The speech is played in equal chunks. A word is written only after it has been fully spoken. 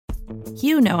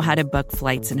You know how to book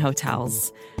flights and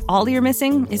hotels. All you're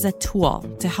missing is a tool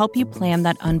to help you plan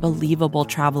that unbelievable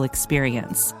travel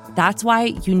experience. That's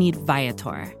why you need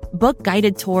Viator. Book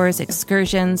guided tours,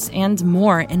 excursions, and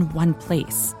more in one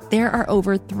place. There are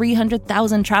over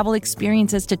 300,000 travel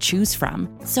experiences to choose from,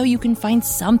 so you can find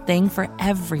something for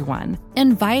everyone.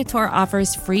 And Viator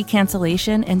offers free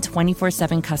cancellation and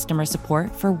 24/7 customer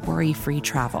support for worry-free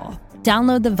travel.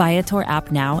 Download the Viator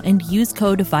app now and use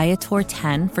code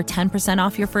Viator10 for 10%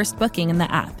 off your first booking in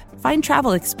the app. Find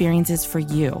travel experiences for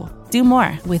you. Do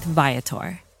more with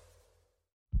Viator.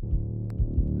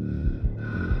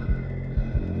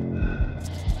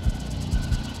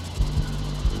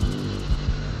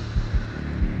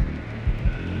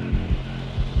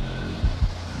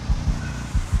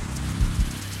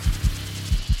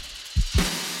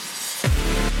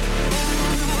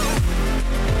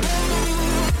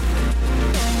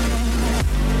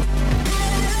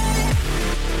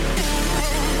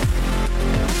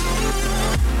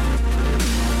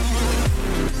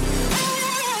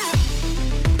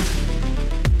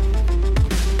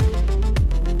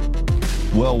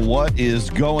 Well, what is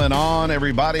going on,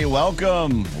 everybody?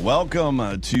 Welcome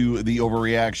to the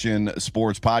Overreaction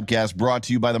Sports Podcast, brought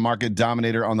to you by the Market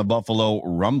Dominator on the Buffalo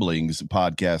Rumblings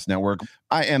Podcast Network.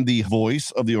 I am the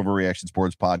voice of the Overreaction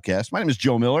Sports Podcast. My name is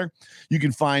Joe Miller. You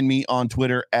can find me on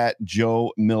Twitter at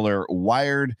Joe Miller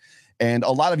Wired. And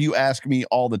a lot of you ask me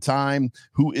all the time,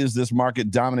 who is this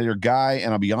Market Dominator guy?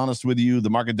 And I'll be honest with you,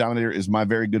 the Market Dominator is my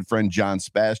very good friend, John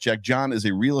Spazcheck. John is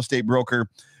a real estate broker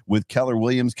with Keller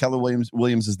Williams. Keller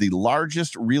Williams is the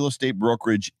largest real estate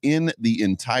brokerage in the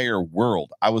entire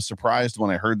world. I was surprised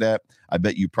when I heard that. I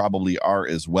bet you probably are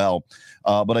as well.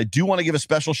 But I do want to give a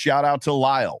special shout out to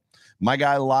Lyle. My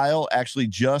guy Lyle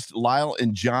Lyle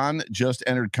and John just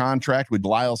entered contract with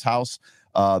Lyle's house.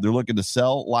 They're looking to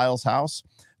sell Lyle's house.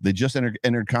 They just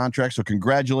entered contract. So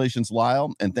congratulations,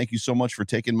 Lyle. And thank you so much for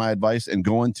taking my advice and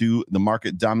going to the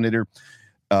Market Dominator.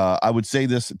 I would say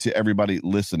this to everybody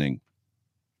listening.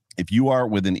 If you are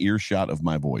within earshot of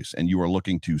my voice and you are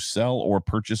looking to sell or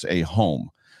purchase a home,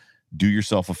 do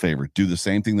yourself a favor. Do the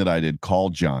same thing that I did. Call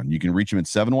John. You can reach him at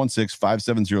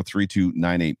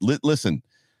 716-570-3298. Listen,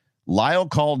 Lyle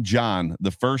called John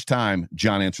the first time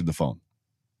John answered the phone.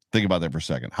 Think about that for a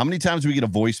second. How many times do we get a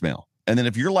voicemail? And then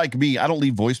if you're like me, I don't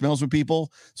leave voicemails with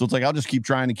people. So it's like, I'll just keep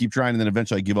trying. And then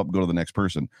eventually I give up and go to the next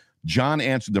person. John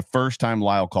answered the first time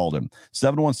Lyle called him.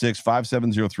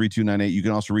 716-570-3298. You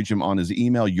can also reach him on his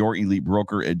email,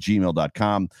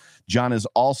 yourelitebroker@gmail.com. John is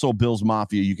also Bills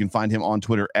Mafia. You can find him on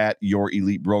Twitter at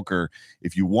yourelitebroker.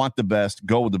 If you want the best,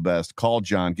 go with the best. Call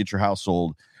John. Get your house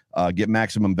sold. Get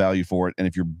maximum value for it. And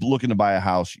if you're looking to buy a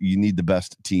house, you need the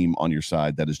best team on your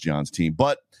side. That is John's team.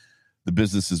 But the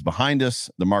business is behind us.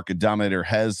 The Market Dominator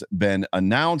has been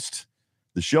announced.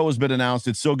 The show has been announced.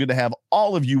 It's so good to have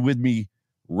all of you with me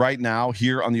right now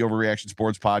here on the Overreaction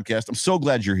Sports Podcast. I'm so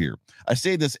glad you're here. I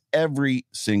say this every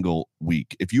single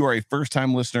week. If you are a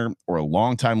first-time listener or a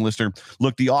long-time listener,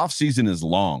 look, the off-season is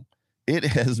long.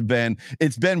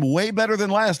 It's been way better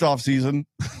than last offseason.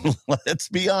 Let's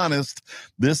be honest.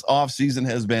 This offseason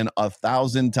has been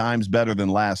 1,000 times better than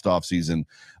last offseason.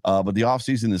 But the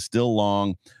offseason is still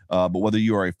long. But whether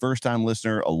you are a first-time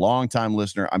listener, a long-time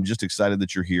listener, I'm just excited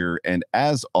that you're here. And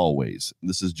as always,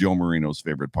 this is Joe Marino's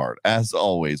favorite part. As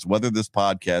always, whether this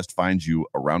podcast finds you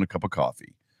around a cup of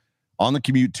coffee, on the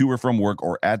commute to or from work,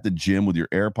 or at the gym with your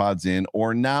AirPods in,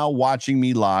 or now watching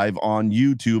me live on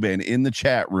YouTube and in the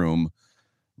chat room,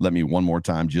 let me one more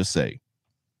time just say,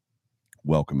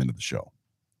 welcome into the show.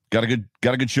 Got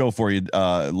a good show for you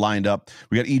lined up.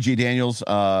 We got EJ Daniels,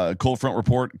 Cold Front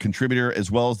Report contributor,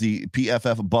 as well as the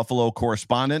PFF Buffalo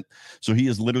correspondent. So he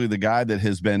is literally the guy that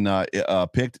has been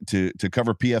picked to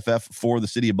cover PFF for the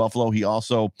city of Buffalo. He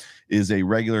also is a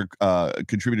regular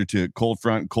contributor to Cold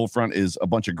Front. Cold Front is a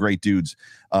bunch of great dudes.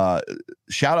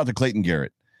 Shout out to Clayton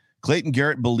Garrett. Clayton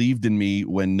Garrett believed in me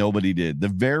when nobody did. The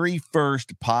very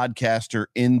first podcaster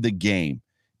in the game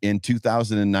in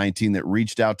 2019 that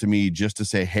reached out to me just to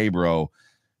say, hey, bro,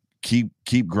 keep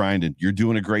grinding. You're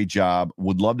doing a great job.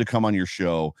 Would love to come on your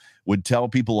show. Would tell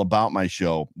people about my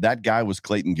show. That guy was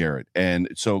Clayton Garrett. And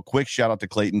so quick shout out to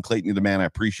Clayton. Clayton, you're the man. I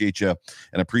appreciate you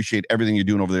and appreciate everything you're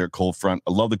doing over there at Cold Front.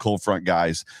 I love the Cold Front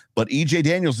guys. But EJ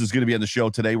Daniels is going to be on the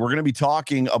show today. We're going to be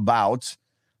talking about,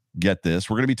 get this,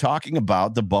 we're going to be talking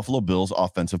about the Buffalo Bills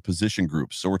offensive position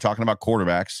groups. So we're talking about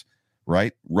quarterbacks,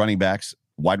 right? Running backs,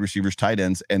 wide receivers, tight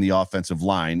ends, and the offensive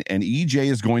line. And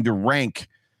EJ is going to rank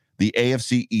the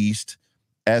AFC East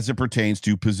as it pertains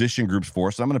to position groups for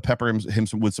us. So I'm going to pepper him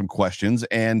with some questions.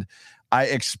 And I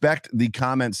expect the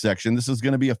comment section. This is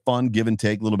going to be a fun give and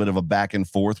take, a little bit of a back and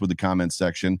forth with the comment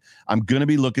section. I'm going to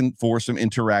be looking for some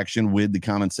interaction with the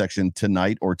comment section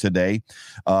tonight or today.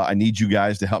 I need you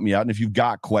guys to help me out. And if you've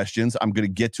got questions, I'm going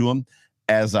to get to them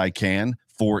as I can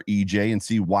for EJ and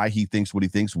see why he thinks what he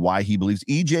thinks, why he believes.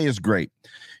 EJ is great.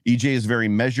 EJ is very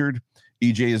measured.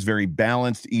 EJ is very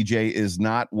balanced. EJ is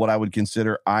not what I would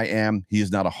consider I am. He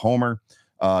is not a homer.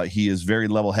 He is very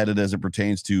level-headed as it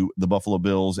pertains to the Buffalo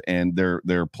Bills and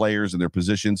their players and their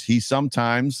positions. He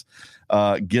sometimes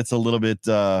gets a little bit,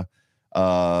 I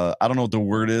don't know what the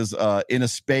word is, in a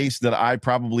space that I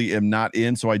probably am not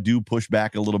in. So I do push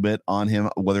back a little bit on him,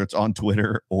 whether it's on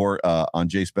Twitter or on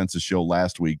Jay Spence's show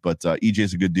last week. But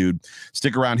EJ's a good dude.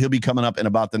 Stick around. He'll be coming up in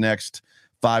about the next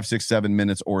 5, 6, 7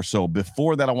 minutes or so.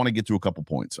 Before that, I want to get to a couple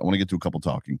points. I want to get to a couple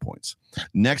talking points.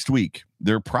 Next week,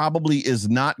 there probably is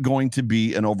not going to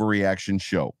be an overreaction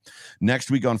show.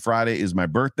 Next week on Friday is my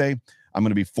birthday. I'm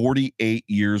going to be 48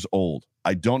 years old.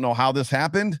 I don't know how this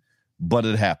happened, but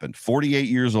it happened. 48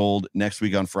 years old next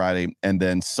week on Friday. And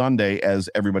then Sunday, as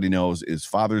everybody knows, is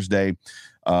Father's Day.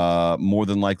 More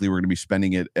than likely, we're going to be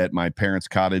spending it at my parents'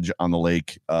 cottage on the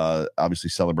lake, obviously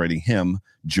celebrating him,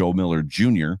 Joe Miller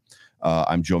Jr.,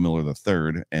 I'm Joe Miller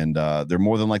III, and there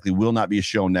more than likely will not be a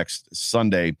show next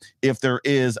Sunday. If there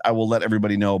is, I will let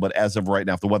everybody know. But as of right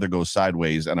now, if the weather goes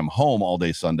sideways and I'm home all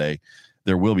day Sunday,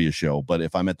 there will be a show. But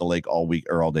if I'm at the lake all week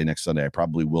or all day next Sunday, I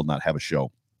probably will not have a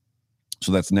show.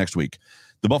 So that's next week.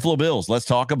 The Buffalo Bills. Let's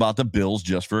talk about the Bills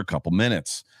just for a couple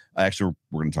minutes. Actually,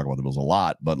 we're going to talk about the Bills a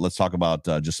lot, but let's talk about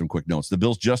just some quick notes. The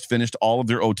Bills just finished all of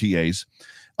their OTAs.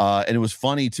 And it was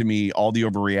funny to me, all the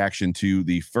overreaction to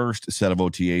the first set of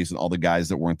OTAs and all the guys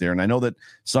that weren't there. And I know that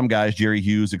some guys, Jerry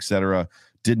Hughes, et cetera,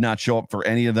 did not show up for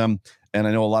any of them. And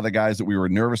I know a lot of guys that we were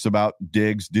nervous about,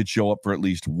 Diggs, did show up for at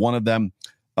least one of them.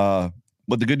 But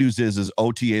the good news is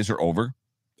OTAs are over.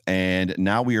 And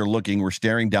now we're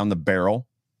staring down the barrel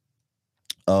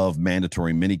of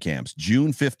mandatory mini camps.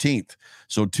 June 15th.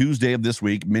 So Tuesday of this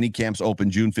week, mini camps open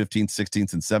June 15th,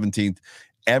 16th, and 17th.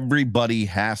 Everybody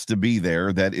has to be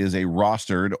there that is a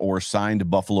rostered or signed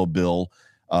Buffalo Bill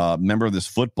member of this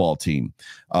football team.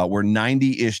 We're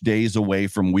 90-ish days away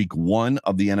from week 1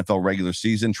 of the NFL regular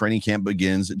season. Training camp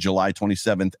begins July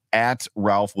 27th at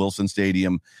Ralph Wilson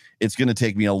Stadium. It's going to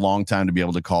take me a long time to be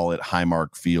able to call it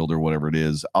Highmark Field or whatever it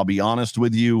is. I'll be honest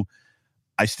with you.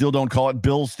 I still don't call it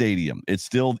Bill Stadium. It's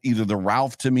still either the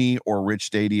Ralph to me or Rich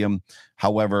Stadium.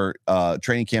 However,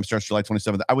 training camp starts July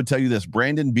 27th. I would tell you this.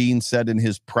 Brandon Beane said in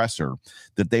his presser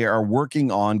that they are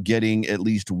working on getting at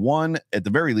the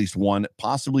very least one,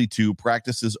 possibly 2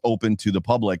 practices open to the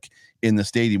public in the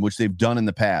stadium, which they've done in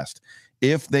the past.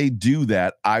 If they do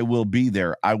that, I will be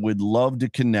there. I would love to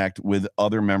connect with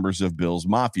other members of Bills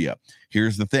Mafia.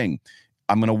 Here's the thing.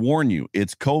 I'm going to warn you,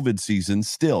 it's COVID season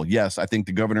still. Yes, I think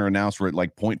the governor announced we're at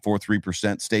like 0.43%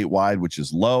 statewide, which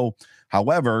is low.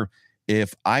 However,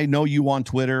 if I know you on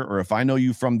Twitter or if I know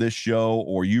you from this show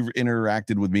or you've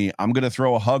interacted with me, I'm going to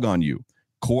throw a hug on you,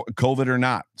 COVID or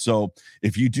not. So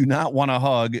if you do not want a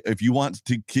hug, if you want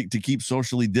to keep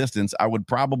socially distanced, I would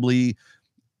probably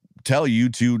tell you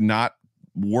to not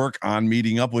work on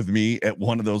meeting up with me at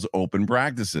one of those open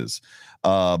practices.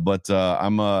 But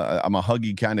I'm a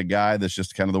huggy kind of guy. That's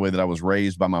just kind of the way that I was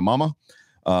raised by my mama.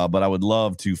 But I would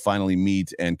love to finally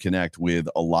meet and connect with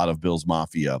a lot of Bills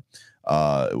Mafia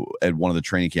at one of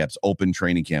the open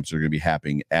training camps that are going to be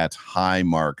happening at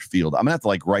Highmark Field. I'm gonna have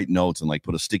to write notes and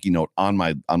put a sticky note on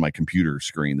my computer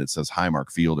screen that says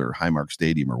Highmark Field or Highmark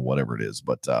Stadium or whatever it is.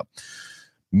 But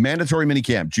mandatory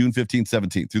minicamp, June 15th,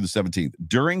 17th through the 17th.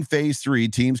 During phase 3,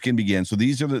 teams can begin. So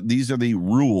these are the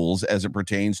rules as it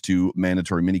pertains to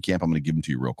mandatory minicamp. I'm going to give them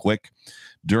to you real quick.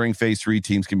 During phase 3,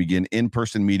 teams can begin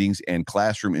in-person meetings and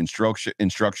classroom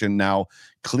instruction. Now,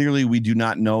 clearly, we do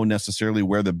not know necessarily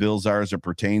where the Bills are as it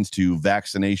pertains to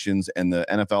vaccinations, and the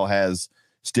NFL has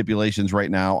stipulations right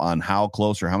now on how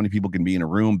close or how many people can be in a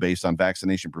room based on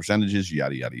vaccination percentages,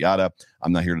 yada, yada, yada.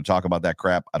 I'm not here to talk about that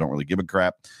crap. I don't really give a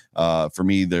crap. For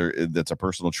me, that's a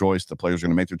personal choice. The players are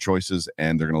going to make their choices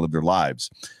and they're going to live their lives.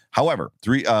 However,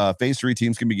 phase 3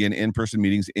 teams can begin in-person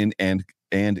meetings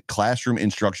and classroom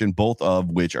instruction, both of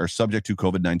which are subject to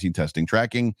COVID-19 testing,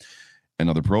 tracking, and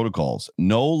other protocols.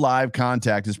 No live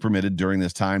contact is permitted during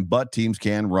this time, but teams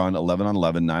can run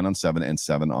 11-on-11, 9-on-7, and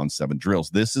 7-on-7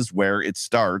 drills. This is where it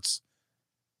starts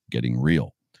getting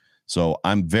real. So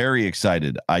I'm very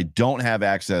excited. I don't have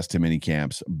access to mini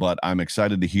camps, but I'm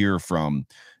excited to hear from,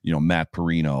 Matt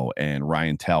Perino and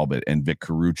Ryan Talbot and Vic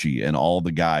Carucci and all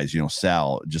the guys,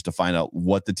 Sal, just to find out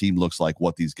what the team looks like,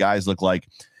 what these guys look like.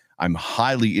 I'm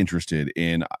highly interested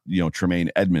in,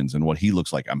 Tremaine Edmonds and what he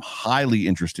looks like. I'm highly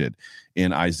interested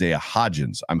in Isaiah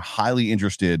Hodgins. I'm highly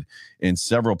interested in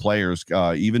several players,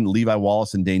 even Levi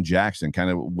Wallace and Dane Jackson, kind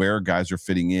of where guys are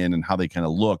fitting in and how they kind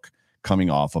of look coming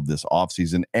off of this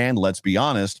offseason. And let's be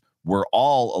honest, we're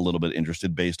all a little bit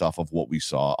interested based off of what we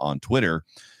saw on Twitter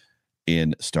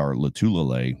in Star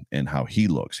Latulele and how he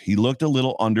looks. He looked a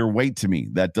little underweight to me.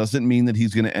 That doesn't mean that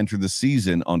he's going to enter the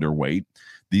season underweight.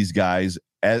 These guys,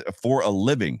 for a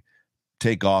living,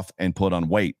 take off and put on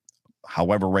weight.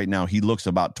 However, right now he looks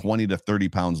about 20 to 30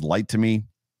 pounds light to me.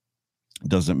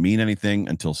 Doesn't mean anything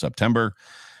until September.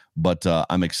 But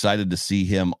I'm excited to see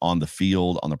him on the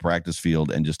field, on the practice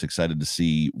field, and just excited to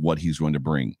see what he's going to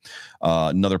bring.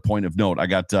 Another point of note, I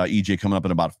got EJ coming up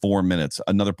in about 4 minutes.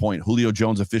 Another point, Julio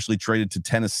Jones officially traded to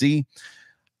Tennessee.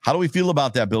 How do we feel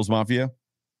about that, Bills Mafia?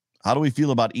 How do we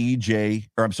feel about EJ?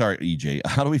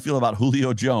 How do we feel about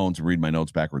Julio Jones? Read my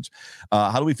notes backwards.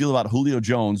 How do we feel about Julio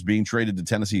Jones being traded to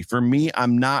Tennessee? For me,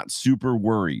 I'm not super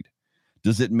worried.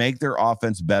 Does it make their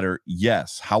offense better?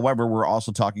 Yes. However, we're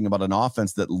also talking about an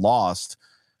offense that lost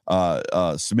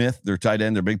Smith, their tight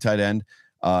end, their big tight end,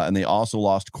 and they also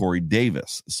lost Corey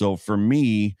Davis. So for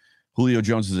me, Julio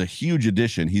Jones is a huge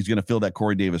addition. He's going to fill that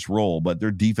Corey Davis role, but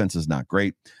their defense is not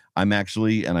great. I'm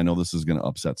actually, and I know this is going to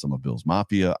upset some of Bills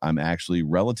Mafia, I'm actually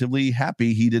relatively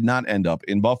happy he did not end up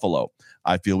in Buffalo.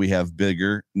 I feel we have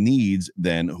bigger needs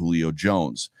than Julio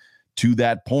Jones. To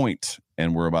that point,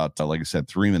 and we're about, like I said,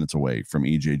 3 minutes away from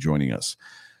EJ joining us.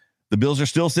 The Bills are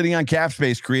still sitting on cap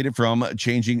space created from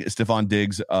changing Stephon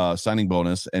Diggs' signing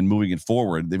bonus and moving it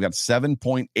forward. They've got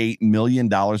 $7.8 million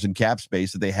in cap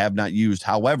space that they have not used.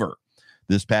 However,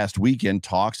 this past weekend,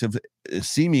 talks have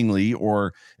seemingly,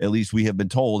 or at least we have been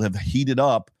told, have heated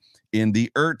up in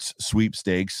the Ertz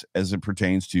sweepstakes as it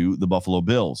pertains to the Buffalo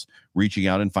Bills, reaching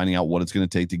out and finding out what it's going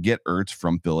to take to get Ertz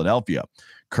from Philadelphia.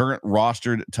 Current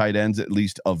rostered tight ends, at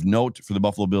least of note for the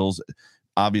Buffalo Bills,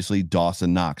 obviously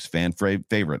Dawson Knox, fan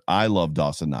favorite. I love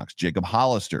Dawson Knox. Jacob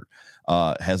Hollister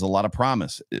has a lot of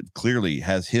promise. It clearly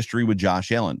has history with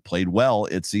Josh Allen, played well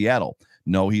at Seattle.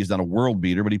 No, he's not a world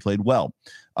beater, but he played well.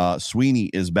 Sweeney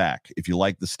is back. If you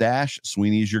like the stash,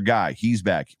 Sweeney is your guy. He's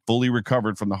back, fully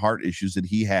recovered from the heart issues that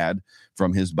he had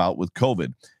from his bout with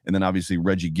COVID. And then obviously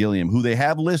Reggie Gilliam, who they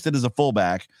have listed as a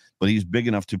fullback, but he's big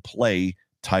enough to play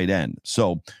tight end.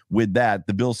 So with that,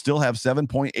 the Bills still have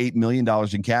 $7.8 million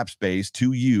in cap space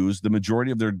to use. The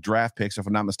majority of their draft picks, if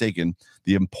I'm not mistaken,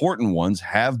 the important ones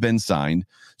have been signed.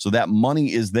 So that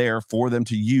money is there for them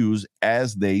to use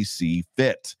as they see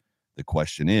fit. The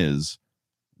question is,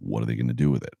 what are they going to do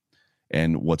with it?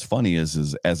 And what's funny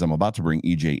is as I'm about to bring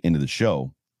EJ into the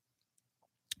show,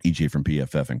 EJ from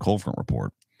PFF and Cold Front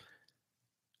Report,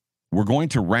 we're going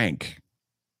to rank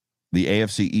the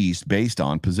AFC East based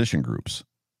on position groups.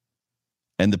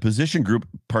 And the position group,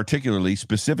 particularly,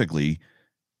 specifically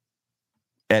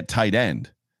at tight end,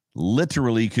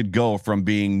 literally could go from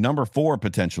being number 4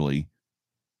 potentially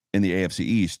in the AFC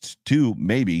East to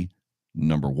maybe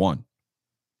number 1,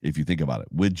 if you think about it,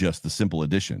 with just the simple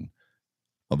addition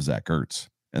of Zach Ertz.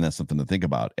 And that's something to think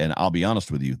about. And I'll be honest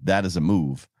with you, that is a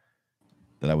move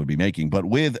that I would be making. But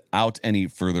without any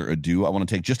further ado, I want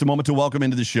to take just a moment to welcome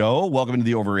into the show. Welcome into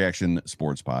the Overreaction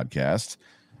Sports Podcast,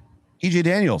 EJ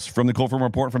Daniels from the Cold Front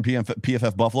Report from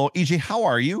PFF Buffalo. EJ, how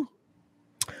are you?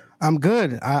 I'm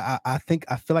good. I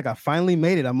feel like I finally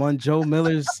made it. I'm on Joe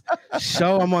Miller's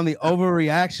show. I'm on the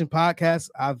Overreaction Podcast.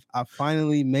 I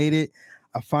finally made it.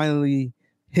 I finally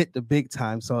hit the big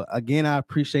time. So again, I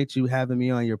appreciate you having me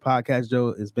on your podcast, Joe.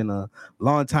 It's been a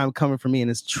long time coming for me,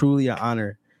 and it's truly an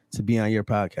honor to be on your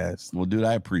podcast. Well, dude,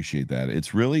 I appreciate that.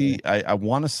 It's really, I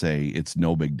want to say it's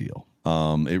no big deal.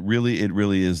 It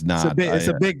really is not. It's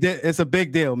a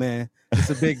big deal, man. It's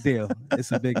a big deal.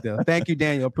 It's a big deal. Thank you,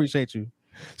 Daniel. Appreciate you.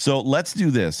 So let's do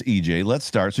this, EJ. Let's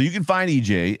start. So you can find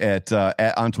EJ at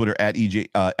on Twitter at EJ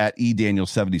at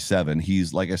eDaniel77.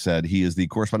 He's, like I said, he is the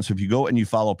correspondent. So if you go and you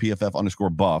follow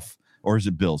PFF_Buff, or is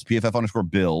it Bills?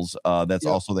 PFF_Bills. That's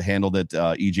also the handle that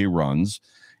EJ runs.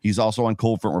 He's also on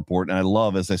Cold Front Report, and I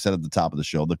love, as I said at the top of the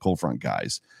show, the Cold Front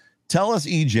guys. Tell us,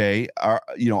 EJ,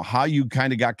 how you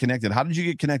kind of got connected. How did you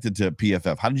get connected to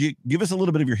PFF? How did you give us a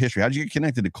little bit of your history? How did you get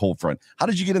connected to Cold Front? How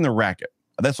did you get in the racket?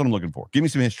 That's what I'm looking for. Give me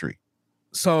some history.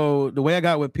 So the way I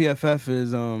got with PFF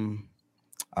is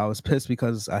I was pissed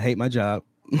because I hate my job.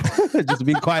 Just to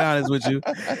be quite honest with you.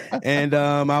 And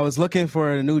I was looking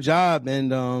for a new job,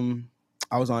 and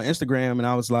I was on Instagram, and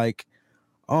I was like,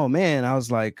 oh man,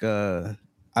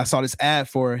 I saw this ad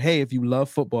for, hey, if you love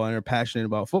football and are passionate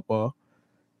about football,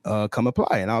 come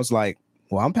apply. And I was like,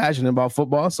 well, I'm passionate about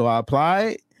football. So I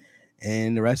applied,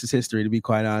 and the rest is history. To be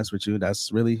quite honest with you,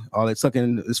 that's really all it took.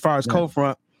 And as far as cold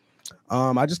front,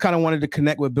 I just kind of wanted to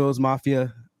connect with Bills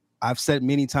Mafia. I've said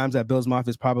many times that Bills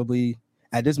Mafia is probably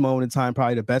at this moment in time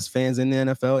probably the best fans in the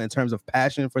NFL in terms of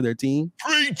passion for their team.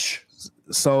 Preach.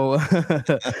 So,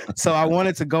 so I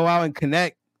wanted to go out and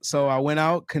connect. So I went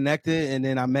out, connected, and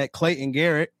then I met Clayton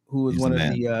Garrett, who was one of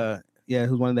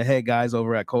the head guys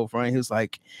over at Cold Front. He was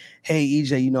like, "Hey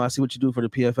EJ, I see what you do for the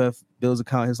PFF Bills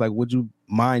account." He's like, "Would you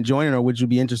mind joining, or would you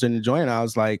be interested in joining?" I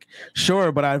was like,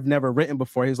 "Sure, but I've never written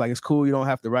before." He was like, "It's cool, you don't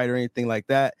have to write or anything like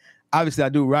that." Obviously, I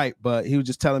do write, but he was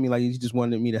just telling me like he just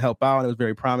wanted me to help out, and it was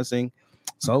very promising.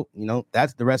 So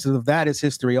that's the rest of that is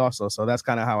history also. So that's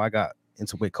kind of how I got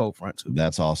into with Cold Front too.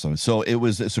 That's awesome. So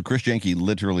Chris Jenke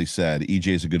literally said EJ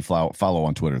is a good follow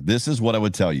on Twitter. This is what I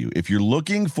would tell you. If you're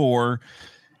looking for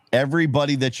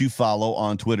everybody that you follow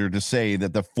on Twitter to say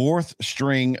that the fourth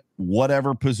string,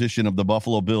 whatever position of the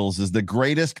Buffalo Bills is the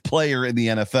greatest player in the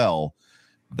NFL,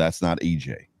 that's not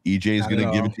EJ. EJ is going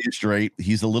to give it to you straight.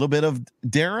 He's a little bit of,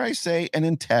 dare I say, an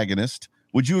antagonist.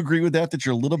 Would you agree with that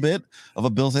you're a little bit of a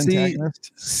Bills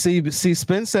antagonist? See,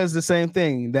 Spence says the same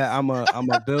thing, that I'm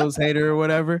a Bills hater or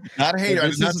whatever. Not a hater.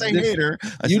 I'm not saying hater.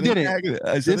 You didn't.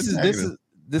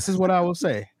 This is what I will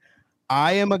say.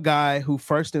 I am a guy who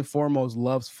first and foremost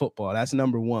loves football. That's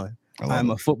number one. I'm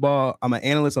an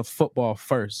analyst of football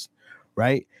first,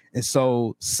 right? And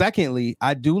so secondly,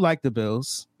 I do like the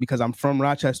Bills because I'm from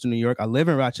Rochester, New York. I live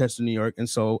in Rochester, New York. And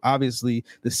so obviously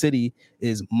the city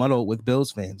is muddled with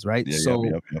Bills fans, right?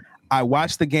 Yep. I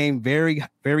watch the game very,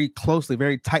 very closely,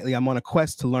 very tightly. I'm on a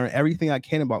quest to learn everything I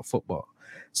can about football.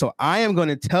 So I am going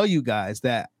to tell you guys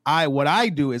that what I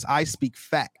do is I speak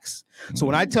facts. So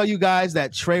when I tell you guys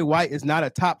that Trey White is not a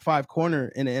top 5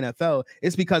 corner in the NFL,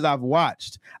 it's because I've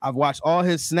watched all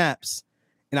his snaps,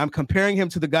 and I'm comparing him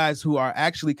to the guys who are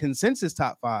actually consensus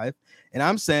top 5. And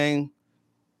I'm saying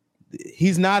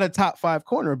he's not a top 5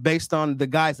 corner based on the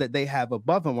guys that they have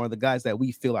above him or the guys that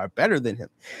we feel are better than him.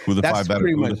 Who the 5 better?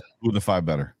 Who the 5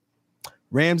 better?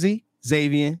 Ramsey,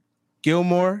 Xavier,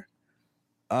 Gilmore.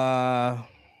 I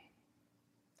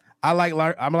like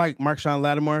Marshawn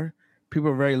Lattimore. People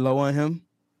are very low on him.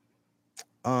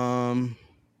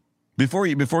 Before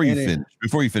you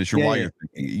finish,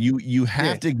 you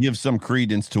have to give some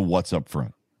credence to what's up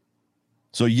front.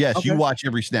 So yes, you watch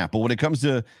every snap, but when it comes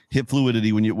to hip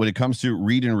fluidity, when it comes to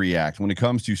read and react, when it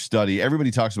comes to study,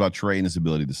 everybody talks about Trey and his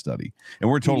ability to study, and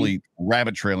we're totally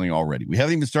rabbit trailing already. We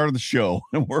haven't even started the show,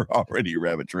 and we're already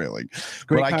rabbit trailing.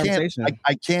 Great but conversation.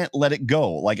 I can't let it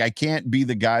go. Like I can't be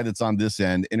the guy that's on this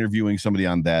end interviewing somebody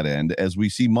on that end, as we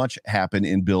see much happen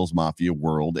in Bills Mafia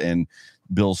world and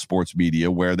Bills sports media,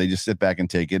 where they just sit back and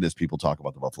take it as people talk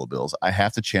about the Buffalo Bills. I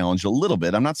have to challenge a little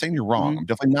bit. I'm not saying you're wrong. I'm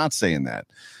definitely not saying that.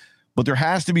 But there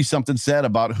has to be something said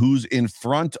about who's in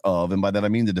front of, and by that I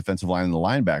mean the defensive line and the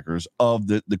linebackers of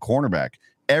the cornerback.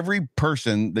 Every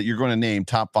person that you're going to name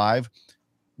top 5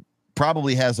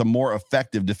 probably has a more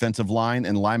effective defensive line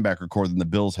and linebacker core than the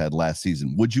Bills had last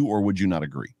season. Would you or would you not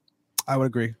agree? I would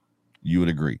agree. You would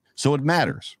agree. So it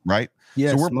matters, right?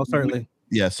 Yes, so most certainly.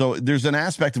 Yeah. So there's an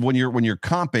aspect of when you're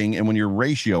comping and when you're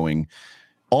ratioing,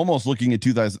 almost looking at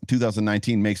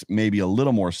 2019 makes maybe a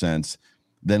little more sense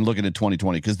than looking at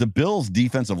 2020, because the Bills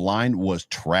defensive line was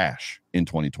trash in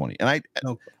 2020. And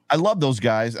I love those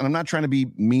guys, and I'm not trying to be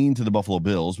mean to the Buffalo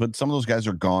Bills, but some of those guys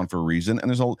are gone for a reason.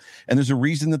 And there's a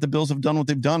reason that the Bills have done what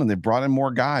they've done, and they've brought in more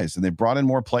guys, and they've brought in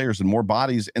more players and more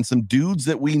bodies, and some dudes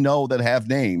that we know that have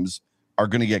names are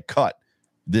going to get cut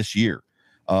this year.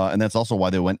 And that's also why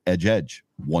they went edge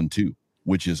 1-2,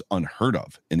 which is unheard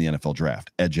of in the NFL draft.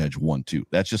 Edge 1-2.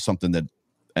 That's just something that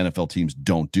NFL teams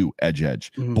don't do. Edge,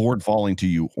 board falling to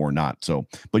you or not. So,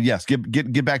 but yes,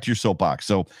 get back to your soapbox.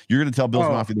 So you're going to tell Bills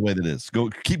Mafia the way that is.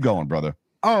 Keep going, brother.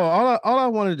 All I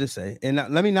wanted to say, and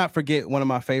let me not forget one of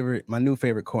my new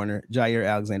favorite corner, Jair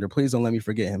Alexander. Please don't let me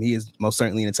forget him. He is most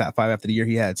certainly in the top 5 after the year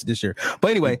he had this year.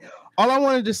 But anyway, all I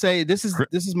wanted to say, this is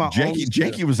my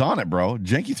Janky was on it, bro.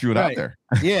 Janky threw it out there.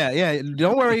 Yeah.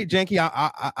 Don't worry, Janky.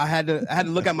 I had to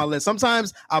look at my list.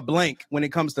 Sometimes I blank when it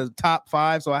comes to top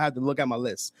 5, so I had to look at my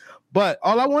list. But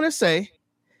all I want to say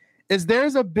is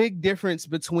there's a big difference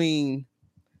between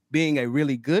being a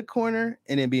really good corner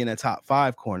and then being a top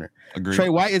 5 corner. Agreed. Trey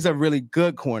White is a really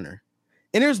good corner,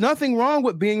 and there's nothing wrong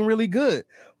with being really good.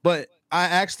 But I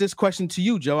asked this question to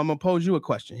you, Joe. I'm gonna pose you a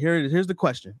question. Here's the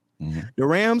question. The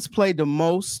Rams played the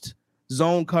most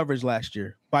zone coverage last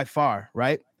year by far,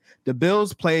 right? The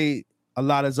Bills played a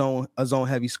lot of zone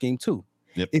heavy scheme too.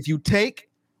 Yep. If you take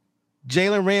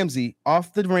Jalen Ramsey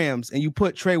off the Rams and you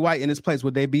put Trey White in his place,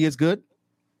 would they be as good?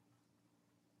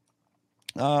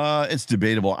 It's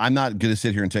debatable. I'm not going to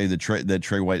sit here and tell you that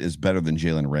Trey White is better than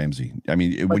Jalen Ramsey. I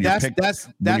mean, when you're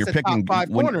picking top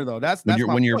 5 corner though. That's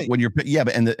when you're but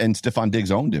Stephon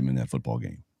Diggs owned him in that football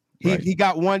game. Right? He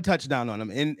got 1 touchdown on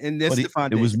him in this. Stephon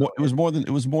Diggs.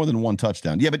 It was more than 1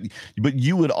 touchdown. Yeah, but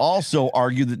you would also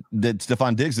argue that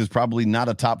Stephon Diggs is probably not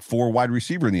a top 4 wide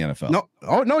receiver in the NFL.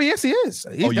 No, yes, he is.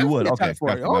 He's you would. Okay,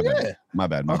 My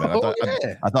bad.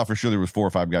 I thought for sure there was 4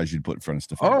 or 5 guys you'd put in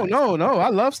front of Stephon. No, I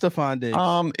love Stephon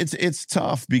Diggs. It's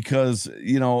tough because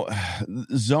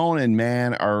zone and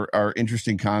man are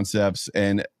interesting concepts,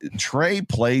 and Trey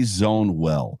plays zone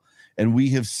well. And we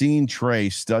have seen Trey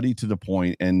study to the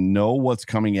point and know what's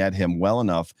coming at him well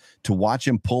enough to watch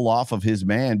him pull off of his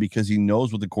man because he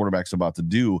knows what the quarterback's about to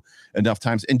do enough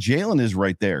times. And Jalen is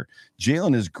right there.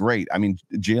 Jalen is great. I mean,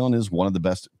 Jalen is one of the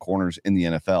best corners in the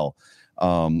NFL.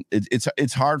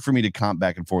 It's hard for me to comp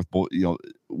back and forth,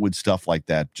 with stuff like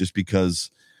that, just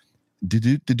because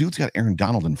the dude's got Aaron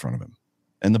Donald in front of him.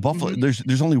 And the Buffalo,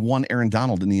 there's only one Aaron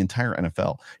Donald in the entire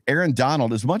NFL. Aaron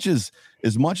Donald, as much as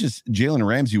Jalen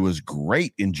Ramsey was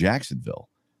great in Jacksonville,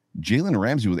 Jalen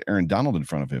Ramsey with Aaron Donald in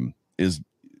front of him is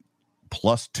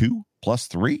 +2,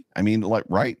 +3. I mean,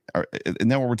 right? Isn't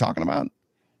that what we're talking about?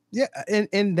 Yeah,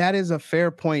 and that is a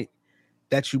fair point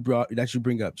that you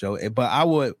bring up, Joe. But I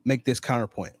would make this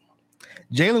counterpoint.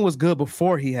 Jalen was good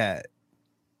before he had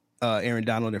Aaron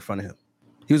Donald in front of him.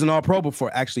 He was an All-Pro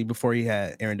before he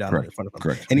had Aaron Donald in front of him.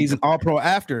 Correct. And he's an All-Pro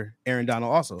after Aaron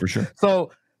Donald also. For sure.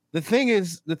 So the thing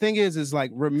is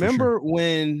like, remember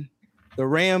when the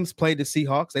Rams played the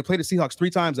Seahawks? They played the Seahawks 3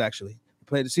 times, actually. They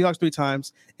played the Seahawks 3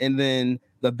 times, and then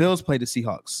the Bills played the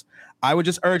Seahawks. I would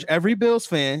just urge every Bills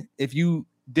fan, if you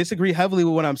disagree heavily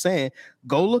with what I'm saying,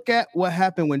 go look at what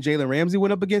happened when Jalen Ramsey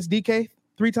went up against DK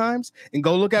 3 times, and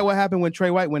go look at what happened when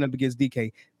Trey White went up against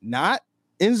DK. Not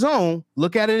in zone.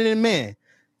 Look at it in man.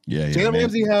 Yeah, Jalen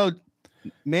Ramsey held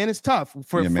man is tough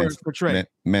for Trey.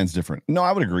 Man's different. No,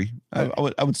 I would agree. I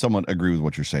would somewhat agree with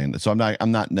what you're saying. So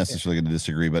I'm not necessarily going to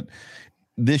disagree, but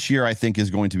this year I think is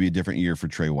going to be a different year for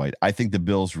Trey White. I think the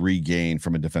Bills regain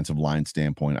from a defensive line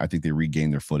standpoint. I think they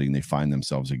regain their footing. They find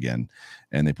themselves again,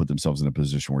 and they put themselves in a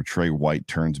position where Trey White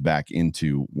turns back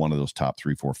into one of those top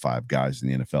 3, 4, 5 guys in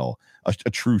the NFL,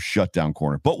 a true shutdown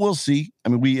corner. But we'll see. I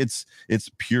mean, it's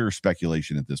pure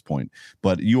speculation at this point.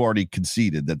 But you already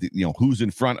conceded that who's in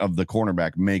front of the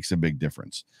cornerback makes a big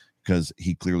difference, because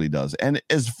he clearly does. And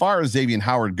as far as Xavier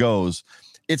Howard goes,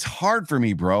 it's hard for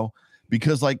me, bro,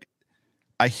 because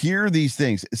I hear these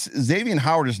things. Xavier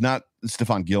Howard is not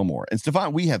Stephon Gilmore. And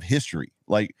Stephon, we have history.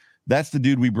 That's the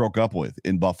dude we broke up with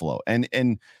in Buffalo. And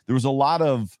there was a lot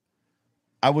of,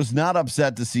 I was not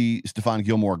upset to see Stephon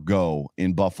Gilmore go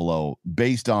in Buffalo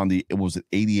based on it was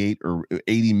 $88 or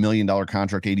 $80 million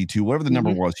contract, 82, whatever the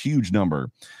number was, huge number.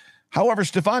 However,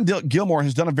 Stephon Gilmore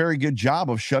has done a very good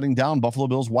job of shutting down Buffalo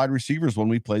Bills wide receivers when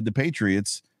we played the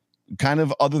Patriots, kind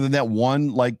of other than that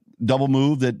one double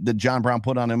move that John Brown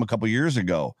put on him a couple years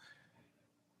ago.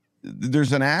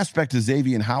 There's an aspect to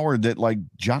Xavier Howard that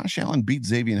Josh Allen beat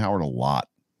Xavier Howard a lot,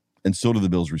 and so do the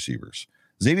Bills receivers.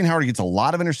 Xavier Howard gets a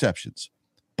lot of interceptions,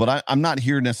 but I'm not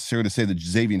here necessarily to say that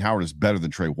Xavier Howard is better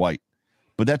than Trey White,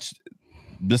 but that's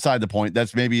beside the point.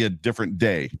 That's maybe a different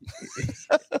day.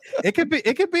 It could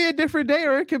be a different day,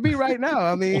 or it could be right now.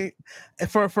 I mean,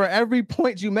 for every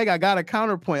point you make, I got a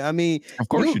counterpoint. I mean, of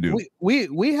course you do.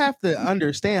 We have to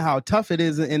understand how tough it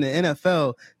is in the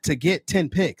NFL to get 10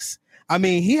 picks. I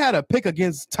mean, he had a pick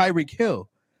against Tyreek Hill,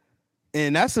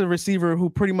 and that's a receiver who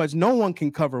pretty much no one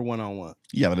can cover one-on-one.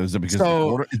 Yeah, but is that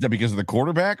because of the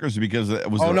quarterback, or is it because it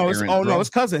was? No, it's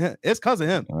because of him. It's because of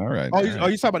him. All right.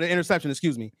 You talking about the interception?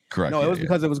 Excuse me. Correct. No, it was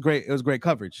because it was great. It was great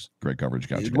coverage. Great coverage.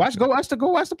 Gotcha. Go watch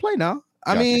the play now.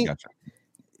 I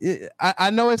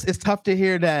know it's tough to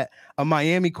hear that a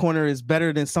Miami corner is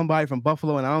better than somebody from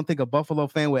Buffalo, and I don't think a Buffalo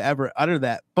fan would ever utter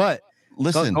that. But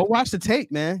listen, go watch the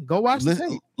tape, man. Go watch the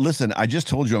tape. Listen, I just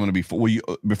told you I'm going to be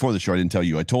before the show. I didn't tell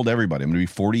you. I told everybody I'm going to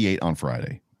be 48 on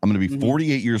Friday. I'm going to be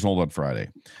 48 years old on Friday.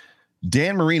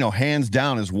 Dan Marino, hands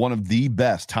down, is one of the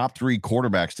best top 3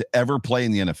 quarterbacks to ever play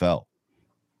in the NFL.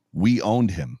 We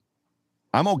owned him.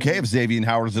 I'm okay if Xavier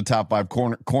Howard is a top 5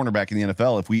 cornerback in the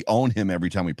NFL if we own him every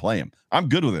time we play him. I'm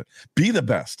good with it. Be the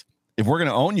best. If we're going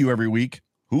to own you every week,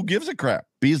 who gives a crap?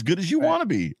 Be as good as you want to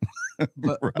be.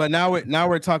 But now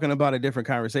we're talking about a different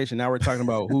conversation. Now we're talking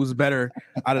about who's better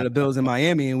out of the Bills in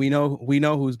Miami, and we know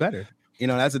who's better.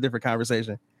 That's a different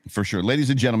conversation. For sure.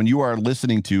 Ladies and gentlemen, you are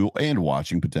listening to and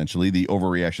watching potentially the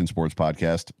Overreaction Sports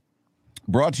Podcast,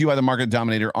 brought to you by the Market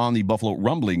Dominator on the Buffalo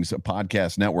Rumblings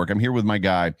Podcast Network. I'm here with my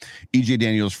guy, EJ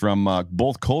Daniels, from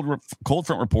both Cold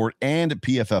Front Report and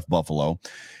PFF Buffalo.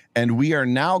 And we are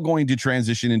now going to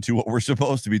transition into what we're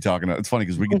supposed to be talking about. It's funny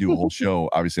because we could do a whole show,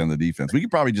 obviously, on the defense. We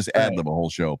could probably just ad lib a whole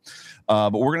show.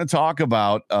 But we're going to talk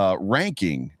about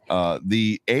ranking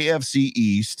the AFC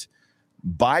East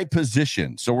by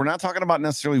position. So we're not talking about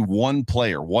necessarily one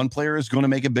player. One player is going to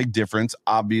make a big difference,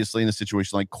 obviously, in a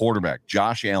situation like quarterback.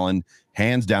 Josh Allen,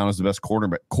 hands down, is the best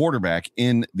quarterback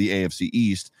in the AFC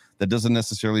East. That doesn't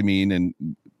necessarily mean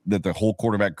that the whole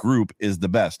quarterback group is the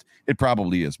best. It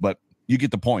probably is, but you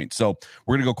get the point. So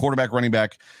we're going to go quarterback, running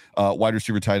back, wide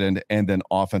receiver, tight end, and then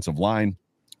offensive line.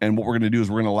 And what we're going to do is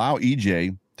we're going to allow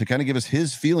EJ to kind of give us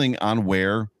his feeling on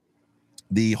where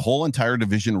the whole entire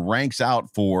division ranks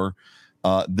out for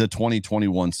the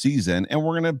 2021 season. And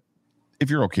we're going to, if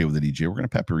you're okay with it, EJ, we're going to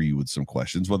pepper you with some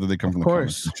questions, whether they come from the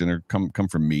comment section or come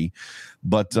from me.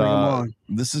 But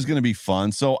this is going to be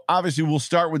fun. So obviously we'll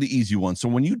start with the easy one. So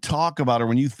when you talk about, or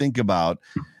when you think about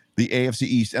the AFC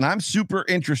East, and I'm super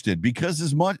interested because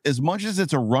as much as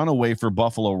it's a runaway for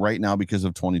Buffalo right now because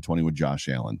of 2020 with Josh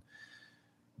Allen,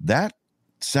 that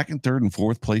second, third, and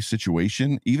fourth place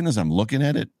situation, even as I'm looking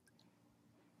at it,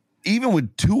 even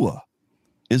with Tua,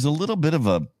 is a little bit of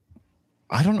a,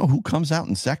 I don't know who comes out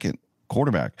in second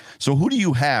quarterback. So who do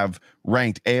you have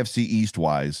ranked AFC East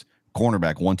wise,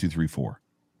 cornerback 1, 2, 3, 4?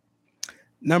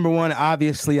 Number one,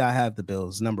 obviously, I have the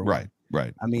Bills. Number one.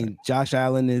 Right. I mean, Josh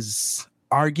Allen is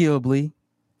arguably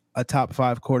a top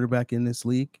 5 quarterback in this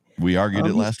league. We argued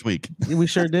it last week. We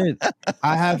sure did.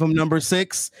 I have him number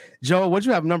 6. Joe, what'd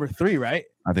you have number 3, right?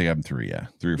 I think I'm 3,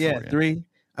 3 or 4. Yeah, 3.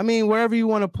 I mean, wherever you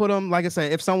want to put him, like I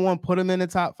said, if someone put him in the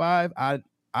top 5,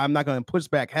 I'm not going to push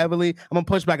back heavily. I'm going to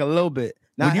push back a little bit.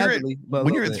 Not heavily, but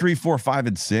when you're at 3, 4, 5,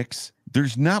 and 6,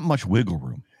 there's not much wiggle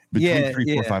room between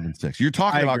 3, 4, 5, and 6. You're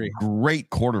talking about great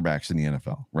quarterbacks in the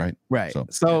NFL, right? Right.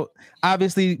 So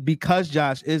obviously, because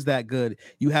Josh is that good,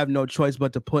 you have no choice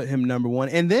but to put him number 1.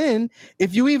 And then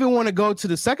if you even want to go to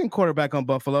the second quarterback on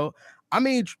Buffalo, I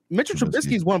mean, Mitchell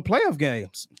Trubisky's won playoff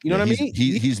games. You know what I mean?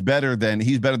 He's better than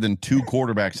 2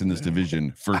 quarterbacks in this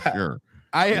division for sure.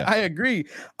 I agree.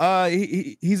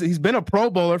 He's been a Pro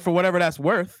Bowler for whatever that's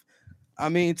worth. I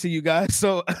mean, to you guys.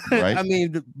 So right. I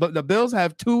mean, but the Bills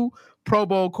have 2 Pro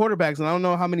Bowl quarterbacks, and I don't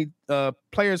know how many how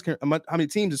many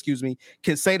teams,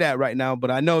 can say that right now.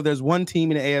 But I know there's one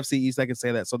team in the AFC East that can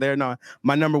say that. So they're not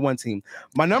my number 1 team.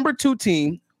 My number 2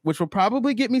 team, which will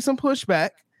probably get me some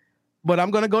pushback, but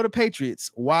I'm going to go to Patriots.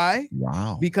 Why?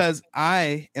 Wow. Because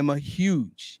I am a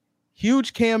huge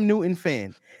Cam Newton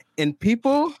fan, and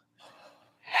people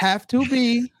have to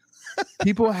be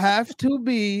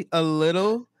a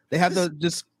little. They have to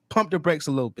just pump the brakes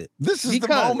a little bit. This is the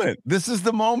moment. This is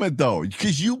the moment, though,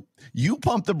 because you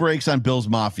pump the brakes on Bills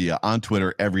Mafia on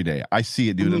Twitter every day. I see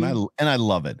it, dude, and I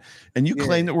love it. And you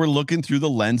claim that we're looking through the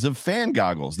lens of fan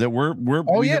goggles. That we're.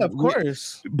 Of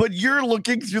course. But you're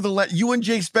looking through the you and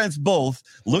Jay Spence both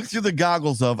look through the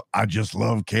goggles of I just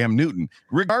love Cam Newton,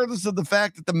 regardless of the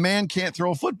fact that the man can't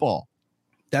throw a football.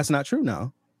 That's not true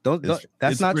now.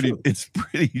 That's not true. It's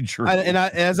pretty true.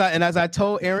 As I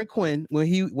told Aaron Quinn when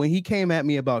he came at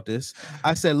me about this,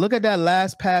 I said, look at that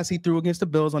last pass he threw against the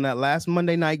Bills on that last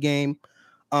Monday night game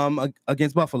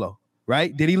against Buffalo.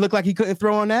 Right? Did he look like he couldn't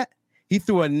throw on that? He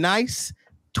threw a nice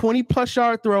 20+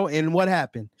 yard throw, and what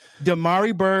happened?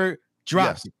 Damari Bird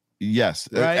dropped. Yes,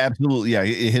 right? Absolutely. Yeah,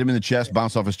 it hit him in the chest,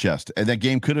 bounced off his chest, and that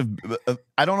game could have.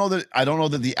 I don't know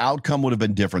that the outcome would have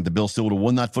been different. The Bills still would have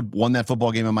won that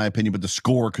football game, in my opinion, but the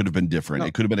score could have been different. No.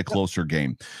 It could have been a closer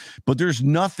game. But there's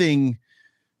nothing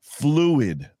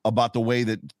fluid about the way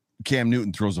that Cam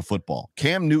Newton throws a football.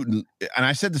 Cam Newton, and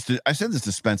I said this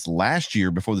to Spence last year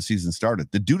before the season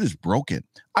started. The dude is broken.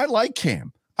 I like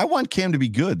Cam. I want Cam to be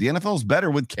good. The NFL is better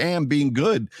with Cam being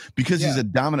good because he's a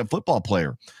dominant football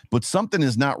player. But something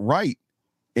is not right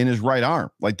in his right arm.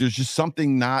 Like there's just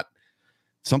something's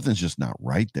just not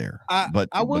right there.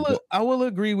 I will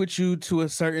agree with you to a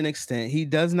certain extent. He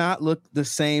does not look the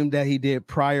same that he did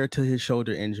prior to his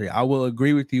shoulder injury. I will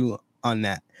agree with you on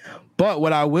that. But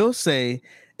what I will say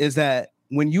is that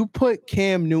when you put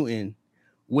Cam Newton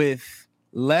with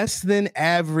less than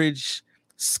average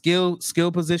skill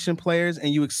position players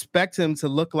and you expect him to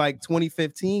look like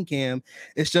 2015 Cam,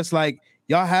 it's just like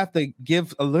y'all have to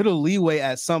give a little leeway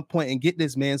at some point and get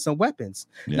this man some weapons.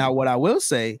 Now what I will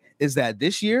say is that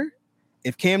this year,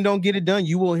 if Cam don't get it done,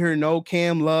 you will hear no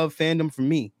Cam love fandom from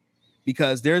me,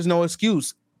 because there's no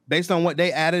excuse based on what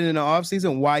they added in the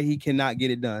offseason why he cannot get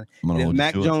it done. And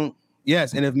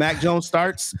if Mac Jones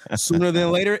starts sooner than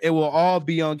later, it will all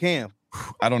be on Cam.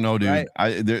 I don't know, dude. Right?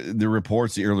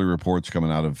 The early reports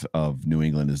coming out of New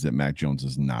England is that Mac Jones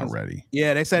is not ready.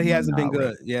 Yeah, they said he hasn't been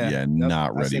good. Yeah,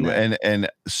 not ready. And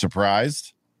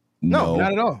surprised? No,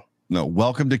 not at all. No,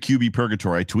 welcome to QB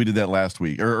purgatory. I tweeted that last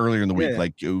week or earlier in the week.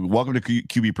 Like, welcome to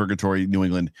QB purgatory, New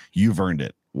England. You've earned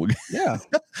it. Yeah.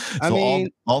 I mean,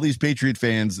 all these Patriot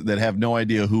fans that have no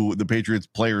idea who the Patriots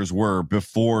players were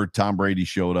before Tom Brady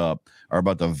showed up are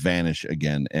about to vanish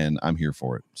again, and I'm here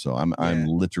for it. So I'm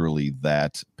literally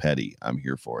that petty. I'm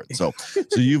here for it. So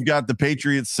you've got the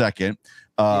Patriots second,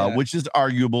 which is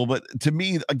arguable, but to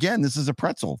me, again, this is a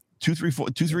pretzel. 2, 3,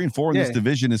 4 in this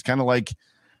division is kind of like,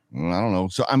 I don't know.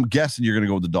 So I'm guessing you're going to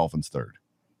go with the Dolphins third.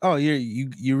 Oh,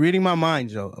 you're reading my mind,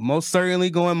 Joe. Most certainly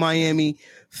going Miami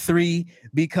 3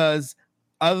 because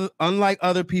unlike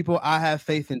other people, I have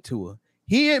faith in Tua.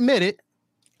 He admitted.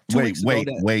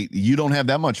 Wait. You don't have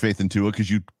that much faith in Tua because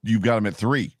you've got him at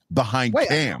 3 behind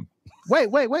Cam.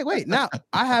 Wait. Now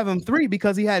I have him 3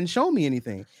 because he hadn't shown me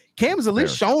anything. Cam's at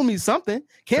least shown me something.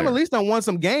 Cam at least done won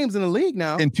some games in the league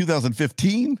now. In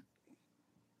 2015.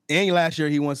 And last year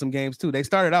he won some games too. They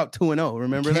started out 2-0.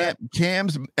 Remember that?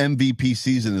 Cam's MVP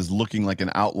season is looking like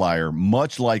an outlier,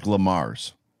 much like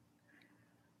Lamar's.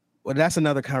 Well, that's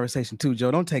another conversation too, Joe.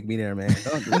 Don't take me there, man.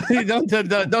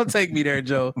 Don't take me there,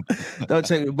 Joe. Don't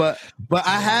take me. But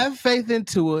I have faith in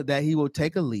Tua that he will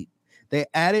take a leap. They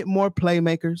added more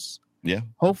playmakers. Yeah.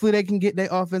 Hopefully they can get their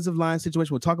offensive line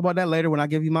situation. We'll talk about that later when I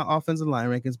give you my offensive line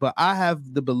rankings. But I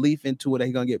have the belief in Tua that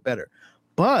he's gonna get better.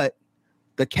 But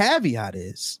the caveat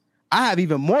is I have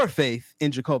even more faith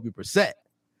in Jacoby Brissett.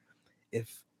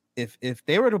 If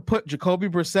they were to put Jacoby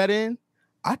Brissett in,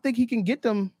 I think he can get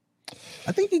them.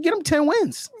 I think he can get them 10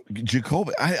 wins.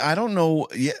 Jacoby, I don't know.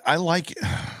 Yeah, I like.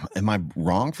 Am I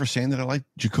wrong for saying that I like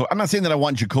Jacoby? I'm not saying that I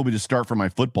want Jacoby to start for my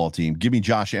football team. Give me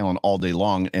Josh Allen all day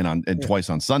long and twice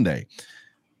on Sunday.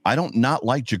 I don't not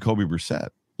like Jacoby Brissett.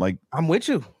 Like I'm with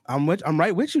you. I'm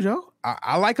right with you, Joe.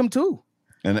 I like him too.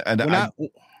 And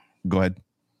go ahead.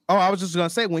 Oh, I was just gonna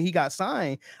say when he got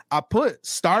signed, I put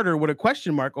starter with a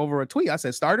question mark over a tweet. I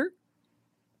said starter.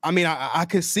 I mean, I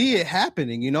could see it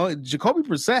happening. You know, Jacoby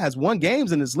Brissett has won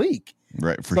games in this league,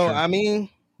 right? For sure. I mean,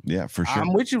 yeah, for sure.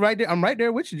 I'm with you right there. I'm right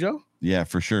there with you, Joe. Yeah,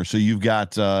 for sure. So you've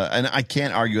got, and I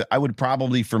can't argue. I would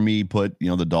probably, for me, put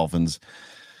the Dolphins.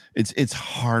 It's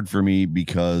hard for me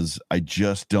because I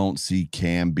just don't see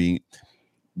Cam being.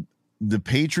 The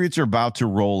Patriots are about to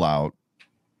roll out,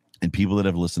 and people that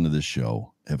have listened to this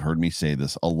show have heard me say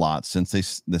this a lot since they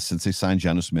signed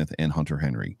Jonnu Smith and Hunter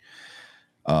Henry.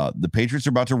 The Patriots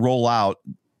are about to roll out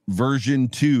version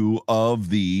 2 of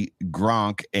the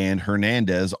Gronk and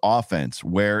Hernandez offense,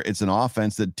 where it's an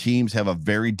offense that teams have a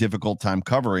very difficult time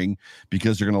covering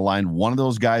because they're going to line one of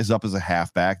those guys up as a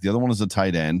halfback, the other one is a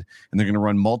tight end, and they're going to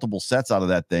run multiple sets out of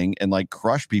that thing and like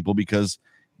crush people because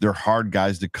they're hard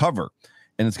guys to cover.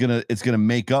 And it's gonna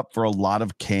make up for a lot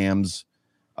of Cam's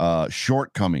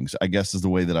shortcomings, I guess is the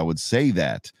way that I would say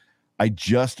that. I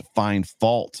just find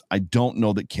fault. I don't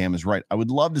know that Cam is right. I would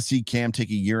love to see Cam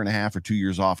take a year and a half or 2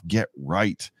 years off, get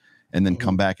right, and then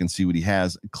come back and see what he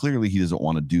has. Clearly, he doesn't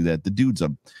want to do that. The dude's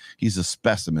he's a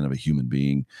specimen of a human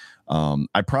being.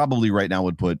 I probably right now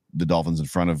would put the Dolphins in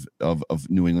front of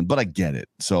New England, but I get it.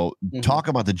 So talk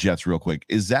about the Jets real quick.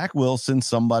 Is Zach Wilson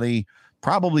somebody,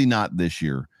 probably not this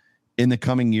year, in the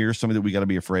coming years, somebody that we got to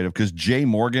be afraid of? Because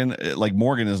Morgan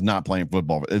is not playing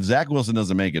football. If Zach Wilson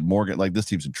doesn't make it, Morgan, like this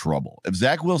team's in trouble. If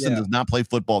Zach Wilson does not play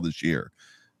football this year,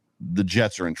 the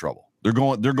Jets are in trouble. They're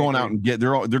going out and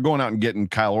getting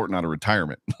Kyle Orton out of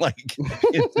retirement. Like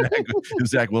if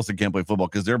Zach Wilson can't play football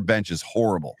because their bench is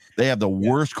horrible. They have the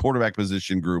worst quarterback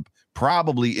position group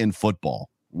probably in football.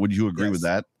 Would you agree with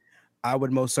that? I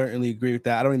would most certainly agree with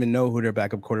that. I don't even know who their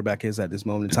backup quarterback is at this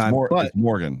moment in time. It's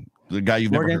Morgan, the guy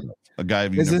you've never heard of. A guy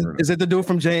you've never heard of. Is it the dude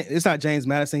from James? It's not James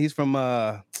Madison. He's from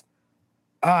I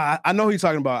know who you're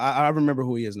talking about. I remember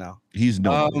who he is now. He's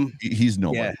nobody. He's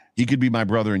nobody. Yeah. He could be my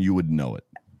brother and you wouldn't know it.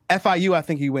 FIU, I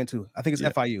think he went to. I think it's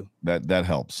FIU. That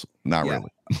helps. Not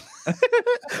really.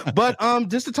 But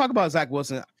just to talk about Zach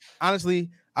Wilson,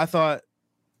 honestly, I thought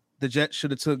the Jets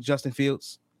should have took Justin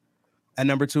Fields at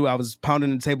number 2. I was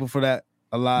pounding the table for that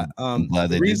a lot. I'm glad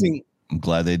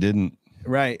they didn't.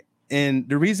 Right. And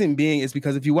the reason being is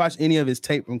because if you watch any of his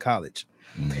tape from college,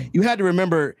 you had to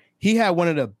remember he had one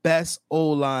of the best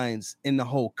O-lines in the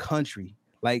whole country.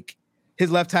 Like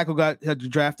his left tackle got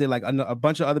drafted, like a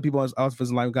bunch of other people on his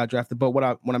offensive line got drafted. But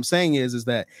what I'm saying is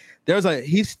that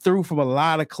he threw from a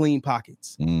lot of clean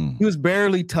pockets. He was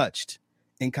barely touched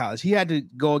in college. He had to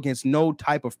go against no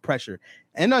type of pressure.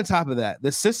 And on top of that,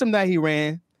 the system that he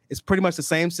ran is pretty much the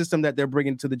same system that they're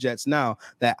bringing to the Jets now.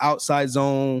 That outside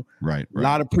zone, right. A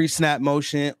lot of pre-snap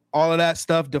motion, all of that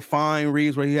stuff, defined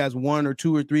reads where he has 1 or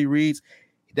 2 or 3 reads.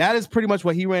 That is pretty much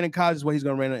what he ran in college, is what he's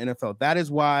going to run in the NFL. That is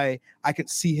why I could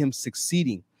see him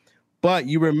succeeding. But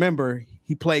you remember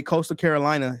he played Coastal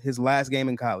Carolina his last game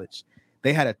in college.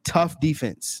 They had a tough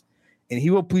defense, and he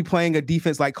will be playing a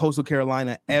defense like Coastal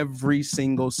Carolina every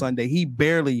single Sunday. He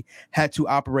barely had to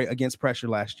operate against pressure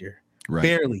last year. Right.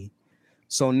 Barely.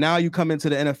 So now you come into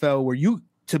the NFL where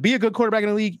to be a good quarterback in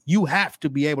the league, you have to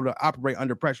be able to operate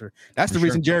under pressure. That's the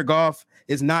reason Jared Goff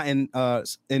is not in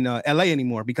LA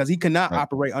anymore, because he cannot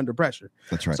operate under pressure.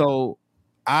 That's right. So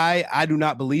I do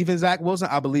not believe in Zach Wilson.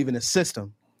 I believe in a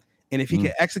system. And if he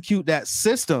can execute that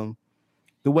system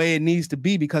the way it needs to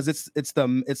be, because it's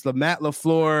the Matt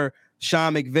LaFleur,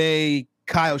 Sean McVay,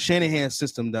 Kyle Shanahan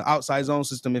system, the outside zone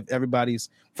system, if everybody's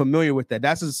familiar with that.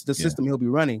 That's the system he'll be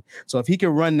running. So if he can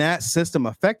run that system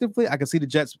effectively, I can see the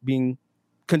Jets being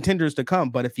contenders to come.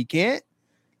 But if he can't,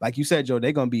 like you said, Joe,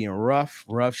 they're going to be in rough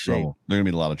shape. They're going to be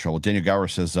in a lot of trouble. Daniel Gower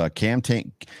says, Cam take,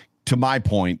 to my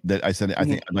point that I said, I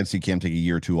think I'd like to see Cam take a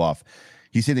year or two off.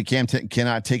 He said that Cam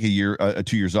cannot take 2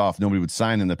 years off. Nobody would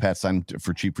sign him. The Pats signed him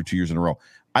for cheap for 2 years in a row.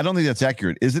 I don't think that's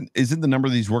accurate. Isn't the number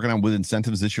that he's working on with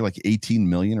incentives this year like 18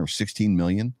 million or 16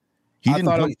 million? It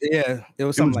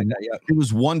was something like that. Yeah, it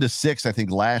was 1 to 6, I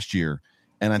think, last year,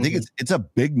 and I think it's a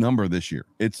big number this year.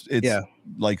 It's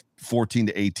like 14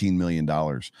 to 18 million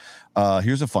dollars.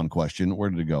 Here's a fun question. Where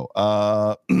did it go?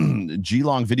 G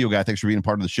Long Video Guy, thanks for being a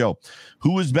part of the show.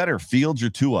 Who is better, Fields or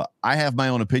Tua? I have my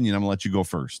own opinion. I'm gonna let you go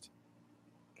first.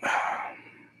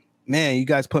 Man, you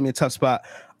guys put me in a tough spot.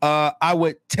 I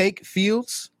would take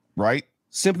Fields, right?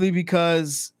 Simply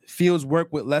because Fields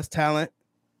worked with less talent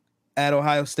at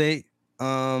Ohio State.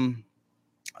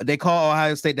 They call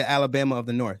Ohio State the Alabama of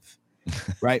the North,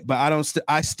 right? But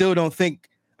I still don't think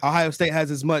Ohio State has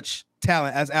as much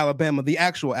talent as Alabama, the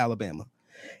actual Alabama.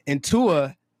 And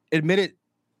Tua admitted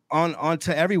on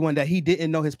to everyone that he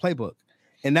didn't know his playbook,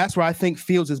 and that's where I think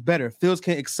Fields is better. Fields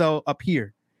can excel up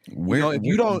here.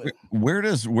 Where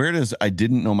does I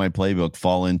didn't know my playbook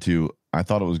fall into? I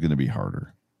thought it was going to be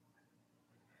harder.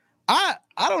 I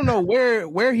don't know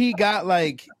where he got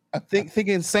like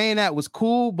thinking saying that was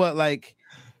cool, but like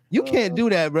you can't do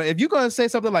that, bro. If you're gonna say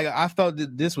something like I felt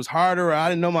that this was harder or I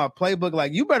didn't know my playbook,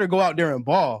 like you better go out there and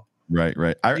ball. Right.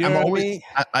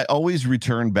 I always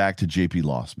return back to JP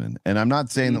Lossman, and I'm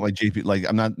not saying that like JP, like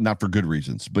I'm not for good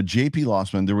reasons, but JP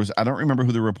Lossman, I don't remember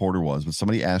who the reporter was, but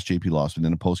somebody asked JP Lossman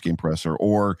in a post-game presser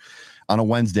or on a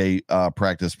Wednesday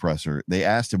practice presser. They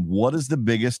asked him, what is the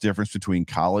biggest difference between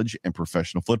college and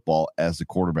professional football as a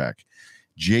quarterback?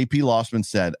 JP Lossman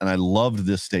said, and I loved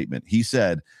this statement. He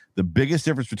said, the biggest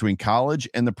difference between college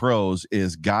and the pros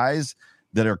is guys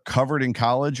that are covered in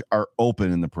college are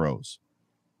open in the pros.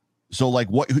 So like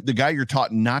the guy you're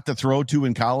taught not to throw to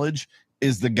in college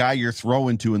is the guy you're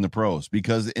throwing to in the pros,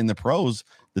 because in the pros,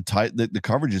 the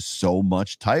coverage is so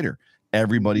much tighter.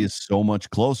 Everybody is so much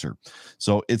closer.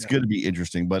 So it's going to be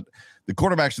interesting, but the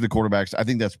quarterbacks are the quarterbacks. I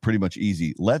think that's pretty much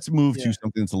easy. Let's move to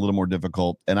something that's a little more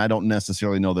difficult. And I don't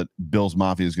necessarily know that Bills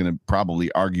Mafia is going to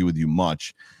probably argue with you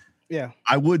much. Yeah.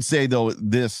 I would say though,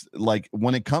 this, like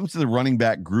when it comes to the running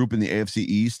back group in the AFC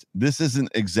East, this isn't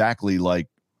exactly like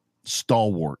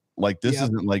stalwart. Like this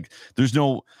isn't like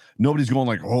nobody's going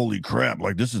like, holy crap,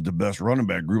 like this is the best running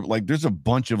back group. Like there's a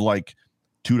bunch of like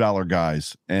 $2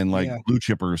 guys and like blue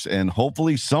chippers, and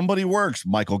hopefully somebody works.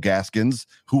 Michael Gaskins,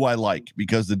 who I like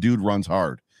because the dude runs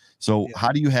hard. So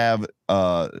how do you have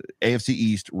AFC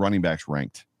East running backs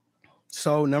ranked?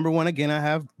 So number one, again, I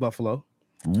have Buffalo.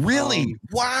 Really?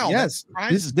 Wow. Yes.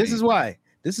 This is why.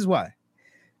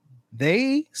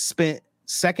 They spent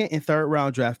second and third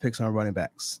round draft picks on running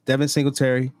backs. Devin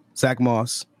Singletary, Zach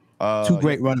Moss, two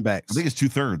great running backs. I think it's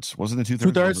 2/3. Wasn't it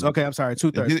 2/3? 2/3? Okay, I'm sorry.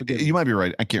 2/3. You might be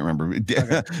right. I can't remember.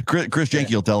 Okay. Chris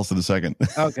Jenke will tell us in a second.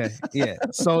 Okay. Yeah.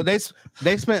 So they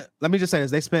spent, let me just say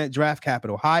this. They spent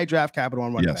high draft capital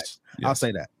on running backs. Yes. I'll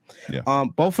say that. Yeah.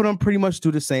 Both of them pretty much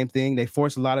do the same thing. They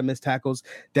force a lot of missed tackles.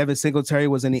 Devin Singletary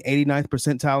was in the 89th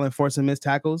percentile in forcing missed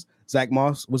tackles. Zach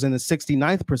Moss was in the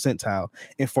 69th percentile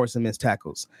in forcing missed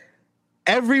tackles.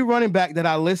 Every running back that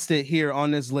I listed here on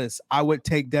this list, I would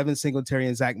take Devin Singletary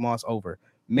and Zach Moss over.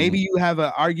 Maybe you have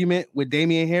an argument with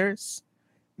Damian Harris.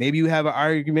 Maybe you have an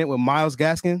argument with Myles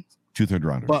Gaskin. 2/3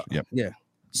 rounders. But, yeah.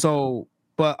 So,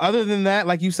 but other than that,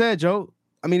 like you said, Joe,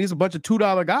 I mean, these are a bunch of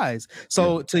 $2 guys.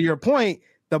 So to your point,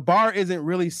 the bar isn't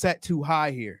really set too high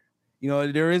here. You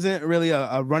know, there isn't really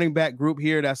a running back group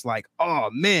here that's like, oh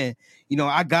man, you know,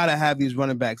 I gotta have these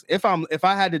running backs. If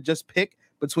I had to just pick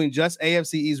between just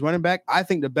AFC East running back, I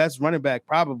think the best running back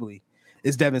probably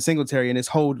is Devin Singletary in this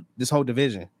whole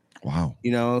division. Wow.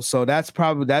 You know, so that's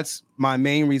my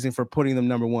main reason for putting them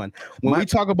number one. When we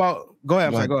talk about, go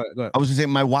ahead. I was gonna say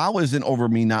my wow isn't over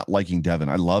me not liking Devin.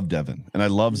 I love Devin and I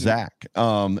love Zach.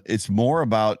 It's more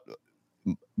about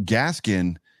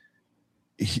Gaskin,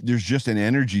 there's just an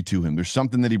energy to him. There's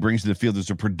something that he brings to the field. There's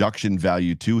a production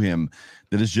value to him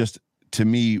that is just, to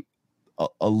me,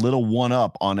 a little one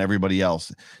up on everybody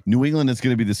else. New England is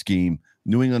going to be the scheme.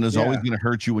 New England is always going to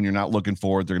hurt you when you're not looking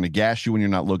for it. They're going to gash you when you're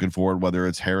not looking for it, whether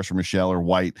it's Harris or Michelle or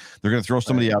White. They're going to throw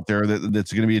somebody out there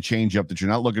that's going to be a changeup that you're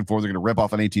not looking for. They're going to rip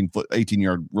off an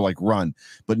 18-yard like run.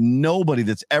 But nobody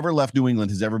that's ever left New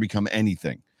England has ever become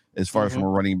anything as far as from a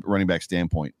running back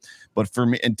standpoint. But for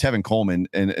me and Tevin Coleman,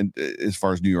 and as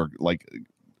far as New York, like,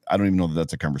 I don't even know that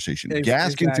that's a conversation.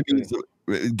 Gaskin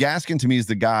to me is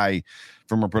the guy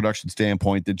from a production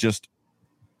standpoint that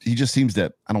he just seems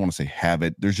to, I don't want to say have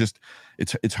it. There's just,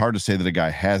 it's hard to say that a guy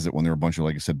has it when there are a bunch of,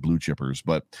 like I said, blue chippers,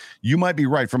 but you might be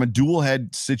right. From a dual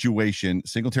head situation,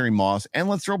 Singletary, Moss, and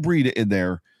let's throw Breida in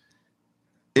there.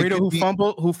 Breida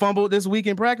who fumbled this week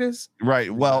in practice?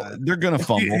 Right. Well, they're going to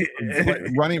fumble.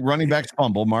 running backs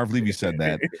fumble. Marv Levy said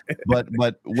that. But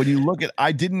when you look at,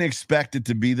 I didn't expect it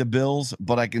to be the Bills,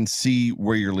 but I can see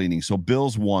where you're leaning. So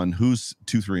Bills 1, who's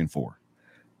 2, 3, and 4?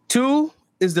 2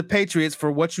 is the Patriots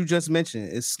for what you just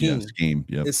mentioned. It's scheme. Yeah, scheme.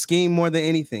 Yep. It's scheme more than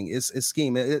anything. It's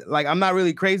scheme. Like, I'm not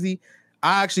really crazy.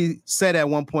 I actually said at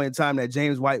one point in time that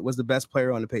James White was the best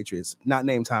player on the Patriots, not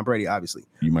named Tom Brady, obviously.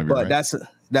 You might be right.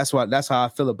 That's how I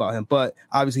feel about him. But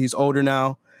obviously he's older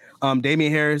now.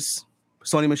 Damian Harris,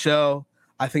 Sony Michel,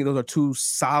 I think those are 2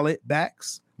 solid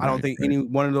backs. I don't think any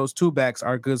one of those 2 backs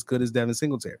are as good as Devin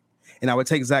Singletary. And I would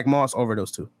take Zach Moss over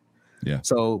those 2. Yeah.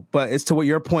 So, but it's to what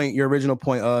your original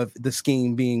point of the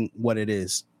scheme being what it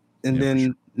is. And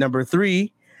then number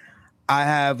 3, I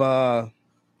have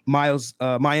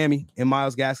Miami and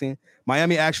Myles Gaskin.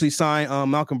 Miami actually signed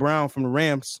Malcolm Brown from the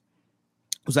Rams,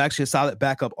 who's actually a solid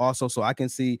backup also. So I can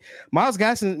see Myles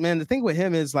Gaskin, man, the thing with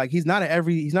him is, like, he's not a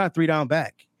 3-down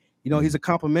back. You know, he's a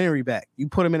complimentary back. You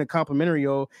put him in a complimentary,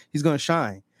 he's going to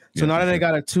shine. So now that they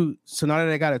got a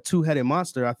 2-headed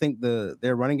monster, I think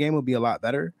their running game will be a lot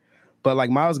better. But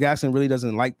like, Myles Gaskin really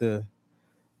doesn't like the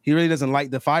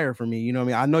fire for me. You know what I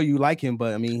mean? I know you like him,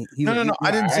 but I mean, no.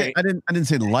 I didn't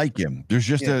say like him. There's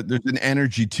just there's an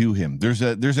energy to him. There's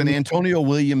an Antonio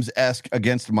Williams-esque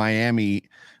against Miami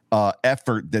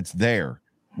effort that's there,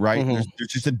 right? There's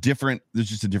just a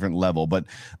different level. But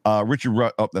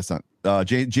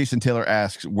Jason Taylor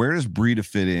asks, where does Breida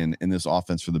fit in this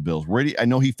offense for the Bills? I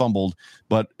know he fumbled,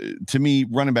 but to me,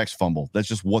 running backs fumble. That's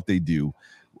just what they do.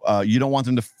 You don't want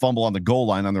them to fumble on the goal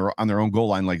line, on their own goal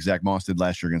line, like Zach Moss did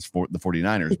last year against the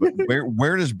 49ers. But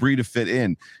where does Breida fit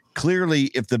in? Clearly,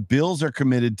 if the Bills are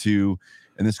committed to,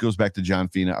 and this goes back to John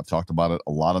Fina, I've talked about it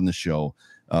a lot on the show.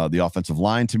 The offensive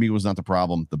line to me was not the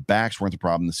problem. The backs weren't the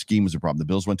problem. The scheme was the problem. The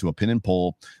Bills went to a pin and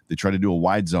pull. They tried to do a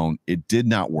wide zone. It did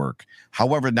not work.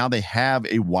 However, now they have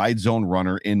a wide zone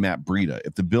runner in Matt Breida.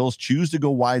 If the Bills choose to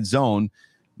go wide zone,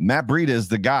 Matt Breida is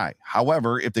the guy.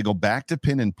 However, if they go back to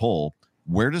pin and pull,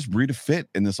 where does Breida fit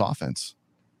in this offense?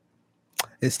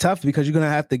 It's tough because you're going to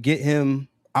have to get him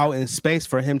out in space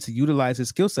for him to utilize his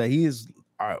skill set. He is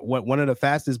one of the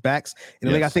fastest backs in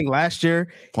the league. I think last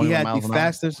year he had the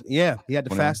fastest. Yeah, he had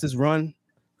the fastest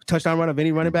touchdown run of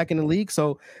any running back in the league.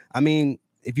 So, I mean,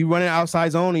 if you run an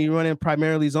outside zone and you run in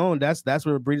primarily zone, that's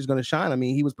where Breida's going to shine. I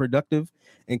mean, he was productive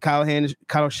in Kyle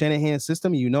Shanahan's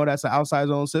system. You know, that's an outside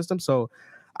zone system. So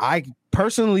I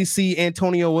personally see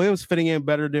Antonio Williams fitting in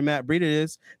better than Matt Breida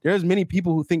is. There's many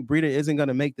people who think Breida isn't going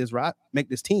to make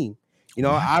this team. You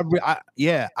know,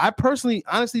 I personally,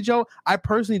 honestly, Joe, I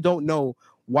personally don't know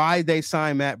why they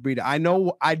signed Matt Breida. I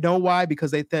know why,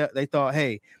 because they thought,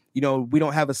 hey, you know, we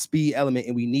don't have a speed element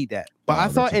and we need that. But I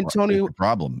thought Antonio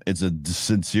problem. It's a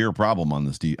sincere problem on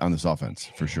this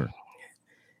offense for sure.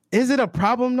 Is it a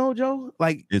problem, though, Joe?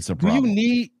 Like, it's a problem.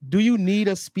 Do you need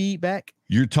a speed back?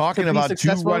 You're talking about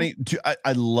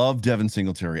I love Devin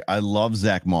Singletary. I love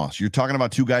Zach Moss. You're talking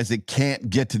about 2 guys that can't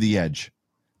get to the edge.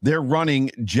 They're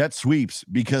running jet sweeps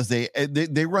because they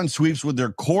run sweeps with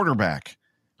their quarterback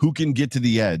who can get to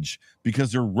the edge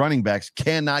because their running backs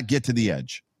cannot get to the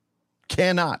edge.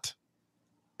 Cannot.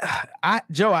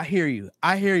 Joe, I hear you.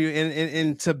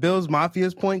 And to Bills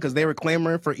Mafia's point, because they were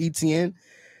clamoring for ETN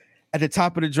at the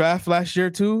top of the draft last year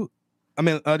too. I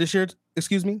mean, this year,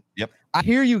 excuse me. Yep. I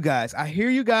hear you guys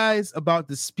about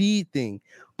the speed thing,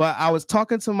 but I was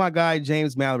talking to my guy,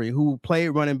 James Mallory, who played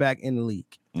running back in the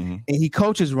league, and he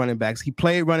coaches running backs. He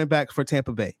played running back for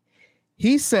Tampa Bay.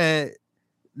 He said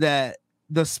that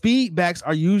the speed backs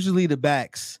are usually the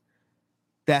backs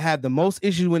that have the most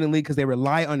issues in the league because they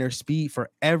rely on their speed for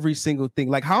every single thing.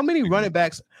 Like, how many running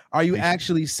backs are you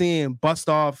actually seeing bust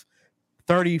off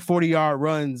 30, 40-yard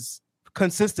runs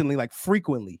consistently, like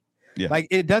frequently? Yeah. Like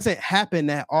it doesn't happen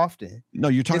that often. No,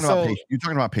 you're talking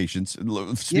about patience.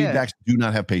 Speedbacks do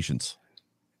not have patience.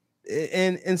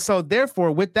 And so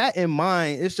therefore, with that in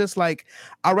mind, it's just like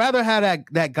I'd rather have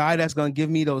that guy that's going to give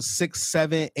me those 6,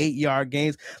 7, 8 yard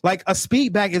gains. Like a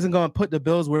speed back isn't going to put the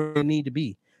Bills where they need to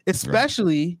be,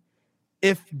 especially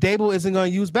if Dable isn't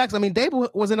going to use backs. I mean,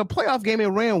 Dable was in a playoff game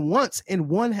and ran once in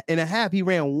 1.5. He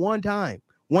ran one time,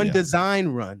 design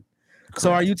run. Correct.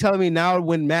 So are you telling me now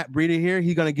when Matt Breida here,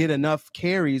 he's going to get enough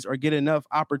carries or get enough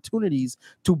opportunities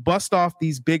to bust off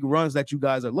these big runs that you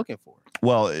guys are looking for?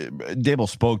 Well, Dable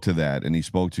spoke to that, and he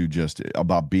spoke to just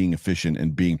about being efficient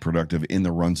and being productive in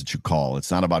the runs that you call. It's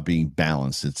not about being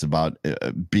balanced. It's about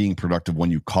being productive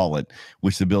when you call it,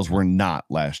 which the Bills were not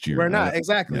last year. We're not,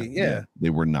 exactly. Yeah, they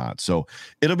were not. So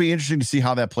it'll be interesting to see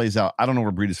how that plays out. I don't know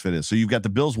where Breida's fit is. So you've got the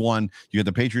Bills 1, you got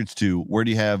the Patriots 2. Where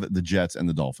do you have the Jets and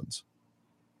the Dolphins?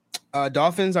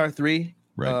 Dolphins are 3.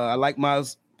 Right. I like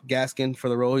Myles Gaskin for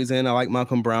the role he's in. I like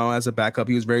Malcolm Brown as a backup.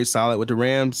 He was very solid with the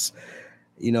Rams.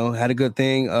 Had a good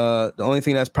thing. The only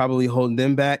thing that's probably holding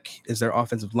them back is their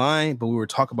offensive line, but we will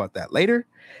talk about that later.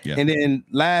 Yeah. And then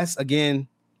last, again,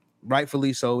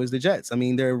 rightfully so, is the Jets. I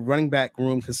mean, their running back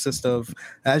room consists of,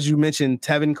 as you mentioned,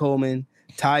 Tevin Coleman,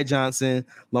 Ty Johnson,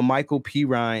 LaMichael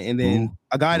Pirine, and then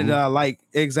a guy that I like,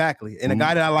 exactly, and a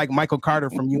guy that I like, Michael Carter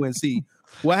from UNC,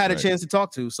 who I had a chance to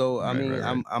talk to. So, I mean,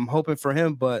 I'm hoping for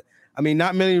him, but I mean,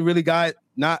 not many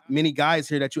guys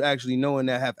here that you actually know and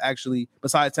that have actually,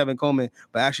 besides Tevin Coleman,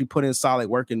 but actually put in solid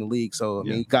work in the league. So, I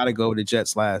mean, you got to go with the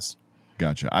Jets last.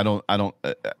 Gotcha.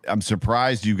 I'm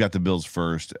surprised you got the Bills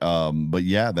first. But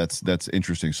yeah, that's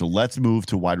interesting. So let's move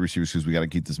to wide receivers because we got to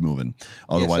keep this moving.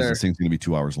 Otherwise, this thing's going to be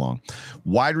 2 hours long.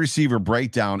 Wide receiver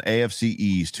breakdown, AFC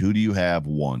East. Who do you have?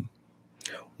 One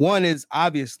is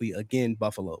obviously, again,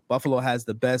 Buffalo. Buffalo has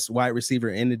the best wide receiver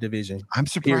in the division. I'm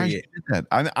surprised you did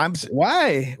that.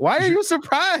 Why? Why are you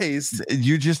surprised?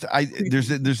 You just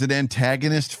there's an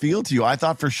antagonist feel to you. I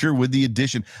thought for sure with the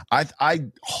addition, I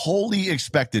wholly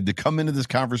expected to come into this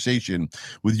conversation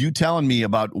with you telling me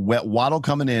about Waddle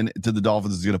coming in to the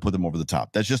Dolphins is going to put them over the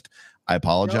top. That's just, I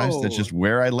apologize. No. That's just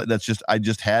where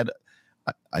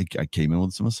I came in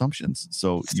with some assumptions.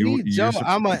 So Joe,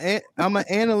 I'm an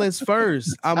analyst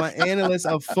first. I'm an analyst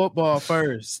of football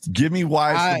first. Give me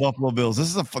why it's the Buffalo Bills.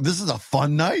 This is a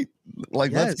fun night.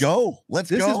 Like, let's go.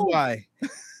 This is why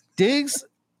Diggs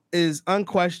is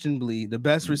unquestionably the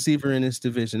best receiver in this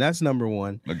division. That's number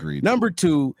one. Agreed. Number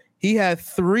two, he had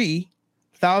 3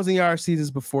 1,000-yard seasons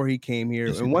before he came here,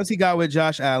 and once he got with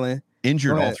Josh Allen,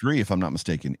 injured all 3, if I'm not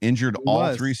mistaken. Injured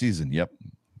all 3 seasons. Yep.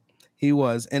 He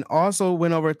was, and also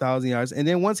went over 1,000 yards. And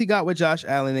then once he got with Josh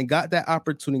Allen and got that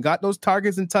opportunity, got those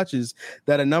targets and touches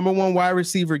that a number 1 wide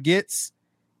receiver gets,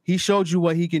 he showed you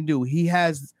what he can do. He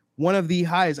has one of the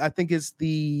highest, I think it's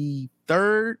the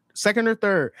second or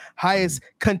third highest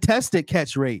contested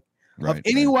catch rate of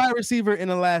any wide receiver in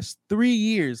the last 3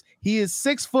 years. He is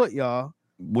 6 foot, y'all.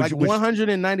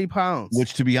 190 pounds.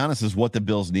 Which, to be honest, is what the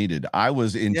Bills needed. I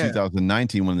was in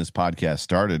 2019 when this podcast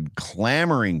started,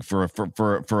 clamoring for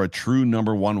a true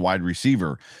number 1 wide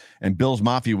receiver, and Bills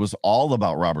Mafia was all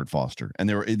about Robert Foster, and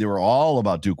they were all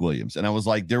about Duke Williams. And I was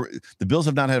like, the Bills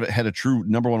have not had a true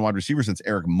number 1 wide receiver since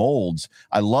Eric Moulds.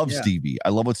 I love Stevie. I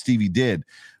love what Stevie did,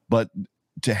 but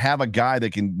to have a guy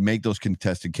that can make those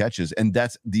contested catches, and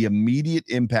that's the immediate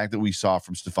impact that we saw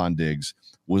from Stephon Diggs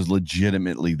was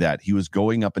legitimately that he was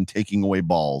going up and taking away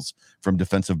balls from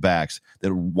defensive backs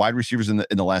that wide receivers in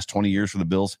the last 20 years for the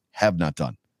Bills have not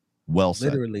done. Well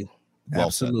said. Literally. Well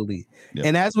absolutely. Yep.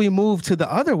 And as we move to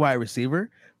the other wide receiver,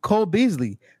 Cole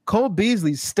Beasley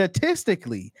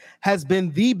statistically has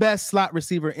been the best slot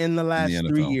receiver in the last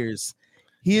 3 years.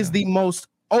 He is the most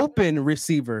open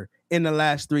receiver in the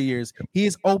last 3 years. He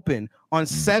is open on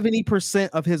 70%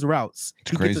 of his routes.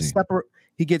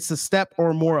 He gets a step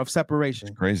or more of separation.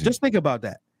 It's crazy. Just think about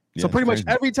that. Yeah, so pretty much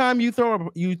every time you throw him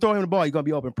the ball, you're gonna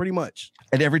be open pretty much.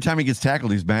 And every time he gets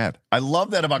tackled, he's mad. I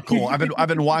love that about Cole. I've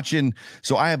been watching.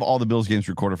 So I have all the Bills games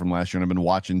recorded from last year, and I've been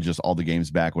watching just all the games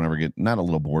back whenever I get not a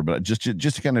little bored, but just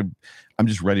to kind of, I'm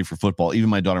just ready for football. Even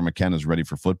my daughter McKenna's ready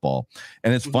for football,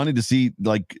 and it's funny to see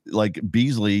like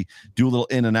Beasley do a little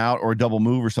in and out or a double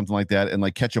move or something like that, and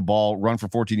like catch a ball, run for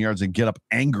 14 yards, and get up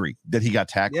angry that he got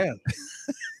tackled. Yeah.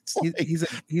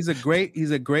 He's a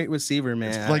great receiver,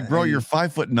 man. It's like, bro, you're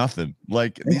 5 foot nothing.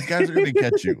 Like, these guys are gonna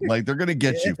get you. Like, they're gonna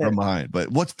get you from behind.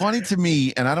 But what's funny to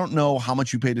me, and I don't know how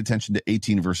much you paid attention to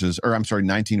 19 versus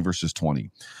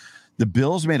 20. The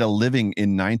Bills made a living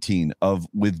in 19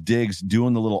 with Diggs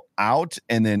doing the little out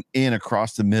and then in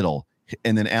across the middle,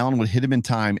 and then Allen would hit him in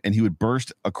time and he would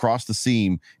burst across the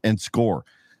seam and score.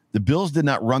 The Bills did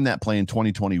not run that play in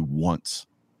 2020 once.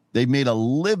 They made a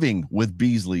living with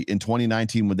Beasley in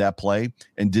 2019 with that play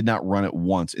and did not run it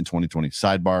once in 2020.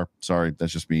 Sidebar. Sorry,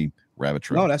 that's just me. Rabbit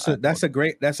trail. No, that's a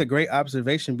great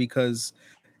observation, because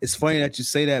it's funny that you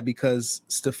say that, because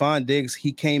Stephon Diggs,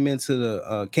 he came into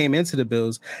the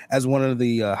Bills as one of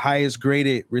the highest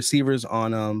graded receivers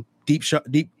on deep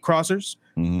crossers,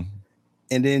 and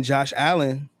then Josh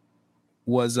Allen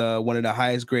was one of the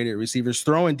highest graded receivers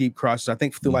throwing deep crossers, I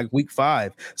think, through like week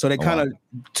 5. So they kind of,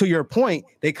 to your point,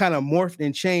 they kind of morphed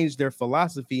and changed their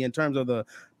philosophy in terms of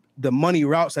the money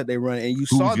routes that they run, and you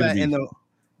saw that in the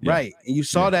right, and you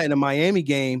saw that in the Miami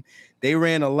game. They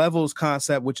ran a levels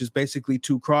concept, which is basically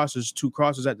two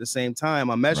crossers at the same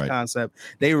time, a mesh concept.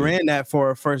 They ran that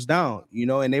for a first down,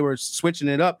 and they were switching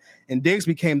it up. And Diggs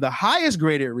became the highest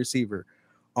graded receiver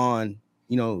on,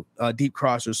 deep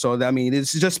crossers. So, I mean, it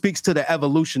just speaks to the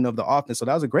evolution of the offense. So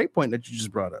that was a great point that you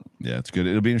just brought up. Yeah, it's good.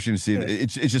 It'll be interesting to see. Yeah.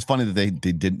 It's just funny that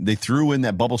they threw in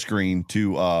that bubble screen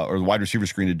to or the wide receiver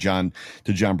screen to John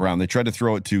Brown. They tried to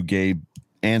throw it to Gabe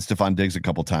and Stephon Diggs a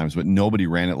couple times, but nobody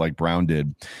ran it like Brown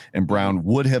did. And Brown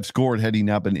would have scored had he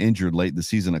not been injured late in the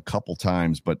season a couple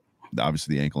times, but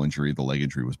obviously the ankle injury, the leg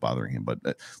injury was bothering him. But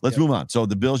let's move on. So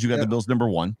the Bills, you got the Bills number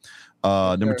 1.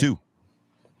 Number 2.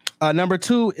 Number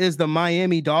 2 is the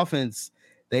Miami Dolphins.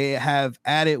 They have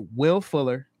added Will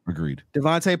Fuller. Agreed.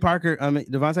 Devontae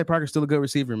Parker's still a good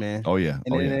receiver, man. Oh yeah.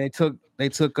 And then they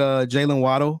took Jalen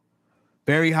Waddle,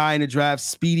 very high in the draft,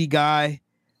 speedy guy.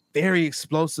 Very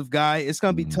explosive guy. It's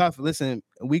gonna be tough. Listen,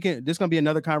 this gonna be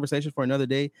another conversation for another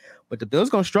day. But the Bills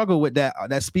gonna struggle with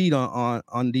that speed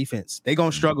on defense. They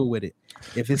gonna struggle with it.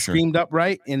 If it's schemed up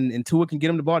right and Tua can get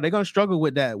them the ball, they're gonna struggle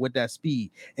with that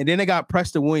speed. And then they got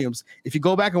Preston Williams. If you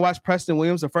go back and watch Preston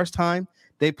Williams, the first time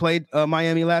they played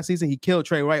Miami last season, he killed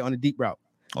Trey Wright on a deep route.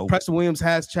 Preston Williams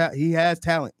has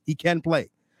talent. He can play.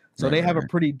 So they have a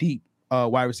pretty deep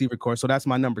wide receiver core. So that's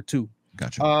my number 2.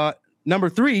 Gotcha. Number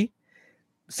 3.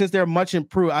 Since they're much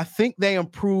improved, I think they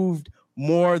improved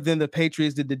more than the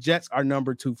Patriots did. The Jets are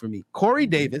number 2 for me. Corey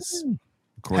Davis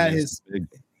had his big.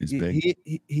 He's big.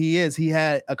 He is. He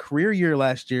had a career year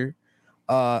last year.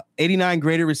 89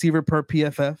 graded receiver per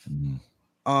PFF.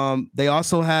 They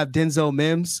also have Denzel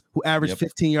Mims, who averaged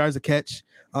 15 yards a catch.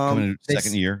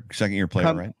 Second year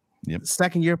player, right? Yep.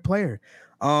 Second year player.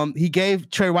 He gave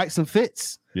Trey White some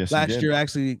fits last year,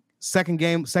 actually. Second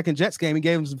Jets game, he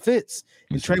gave him some fits.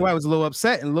 And Trey White was a little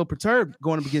upset and a little perturbed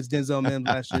going up against Denzel Mims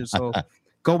last year. So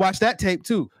go watch that tape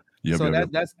too. That's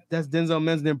Denzel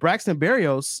Mims. Then Braxton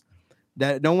Berrios,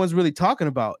 that no one's really talking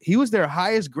about. He was their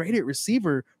highest graded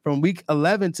receiver from week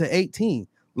 11 to 18.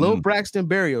 Braxton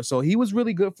Berrios. So he was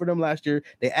really good for them last year.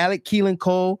 They added Keelan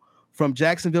Cole from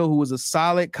Jacksonville, who was a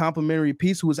solid complimentary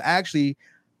piece, who was actually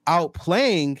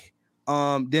outplaying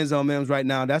Denzel Mims right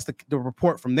now. That's the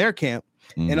report from their camp.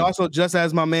 And also, just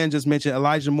as my man just mentioned,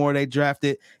 Elijah Moore, they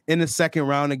drafted in the second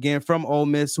round again from Ole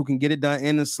Miss, who can get it done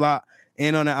in the slot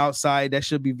and on the outside. That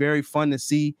should be very fun to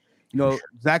see.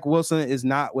 Zach Wilson is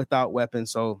not without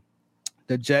weapons. So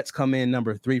the Jets come in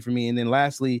number 3 for me. And then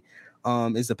lastly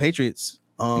is the Patriots.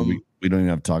 We don't even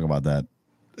have to talk about that.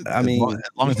 I mean, as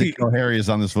long as Nico Harry is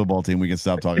on this football team, we can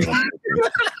stop talking about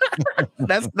it.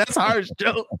 That's harsh,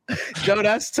 Joe. Joe,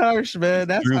 that's harsh, man.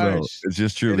 That's true, harsh. Though. It's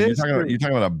just true. You're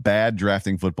talking about a bad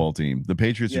drafting football team. The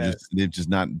Patriots they've just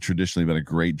not traditionally been a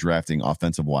great drafting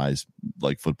offensive wise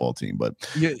like football team. But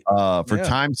for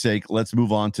time's sake, let's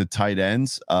move on to tight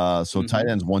ends. Tight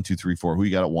ends 1, 2, 3, 4. Who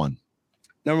you got at 1?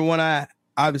 Number 1, I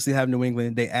obviously have New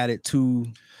England. They added two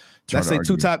top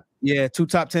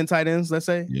 10 tight ends. Let's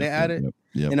say they added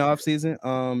in the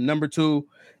offseason. Number 2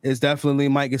 is definitely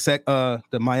Mike Gesicki,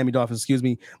 the Miami Dolphins. Excuse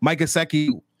me, Mike Gesicki.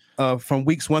 From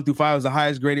weeks 1 through 5 was the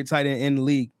highest graded tight end in the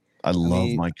league. I love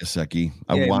Mike Gesicki.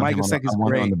 I want him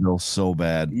on the Bills so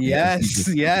bad.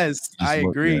 Yes, I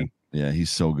agree. Yeah, he's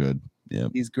so good. Yeah,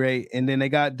 he's great. And then they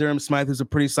got Durham Smythe, who's a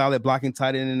pretty solid blocking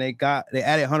tight end, and they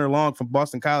added Hunter Long from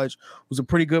Boston College, who's a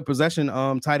pretty good possession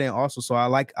tight end also. So I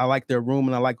like their room,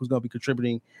 and I like who's going to be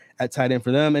contributing at tight end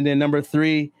for them. And then number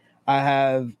 3, I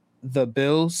have the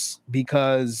Bills,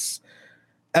 because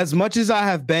as much as I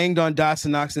have banged on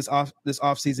Dawson Knox this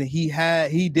offseason,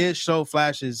 he did show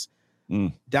flashes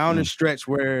down the stretch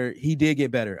where he did get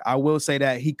better. I will say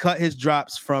that he cut his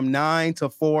drops from 9 to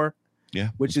 4,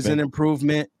 which is an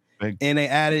improvement. Big. And they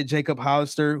added Jacob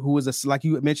Hollister, who was like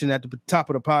you mentioned at the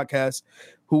top of the podcast,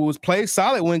 who was played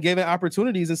solid when given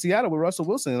opportunities in Seattle with Russell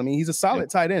Wilson. I mean, he's a solid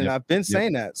tight end. I've been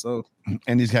saying that. So,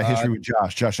 and he's got history with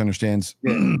Josh. Josh understands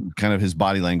kind of his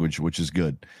body language, which is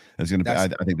good. That's going to. I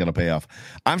think that'll pay off.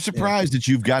 I'm surprised that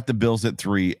you've got the Bills at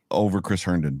 3 over Chris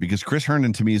Herndon, because Chris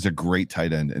Herndon to me is a great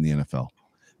tight end in the NFL.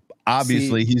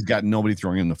 Obviously, he's got nobody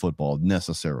throwing him the football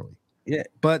necessarily. Yeah,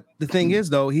 but the thing is,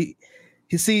 though, he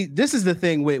see, this is the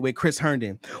thing with Chris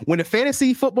Herndon. When the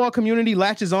fantasy football community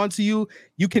latches onto you,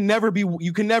 you can never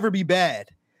be bad.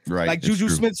 Right. Like Juju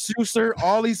Smith-Schuster,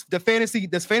 all these fantasy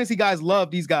guys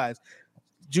love these guys.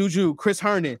 Juju, Chris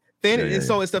Herndon.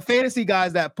 So it's the fantasy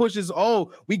guys that pushes,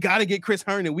 we got to get Chris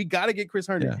Herndon. We got to get Chris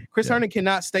Herndon. Yeah, Chris Herndon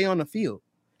cannot stay on the field.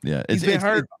 Yeah, he's been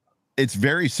hurt. It's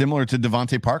very similar to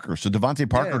Devontae Parker. So Devontae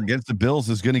Parker against the Bills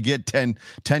is going to get 10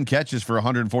 catches for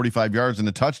 145 yards and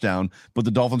a touchdown, but the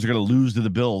Dolphins are going to lose to the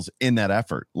Bills in that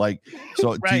effort. Like,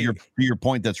 so right. to your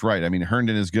point, that's right. I mean,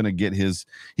 Herndon is going to get he's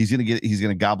going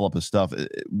to gobble up his stuff.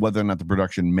 Whether or not the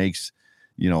production makes,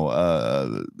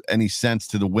 any sense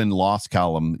to the win-loss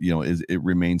column, it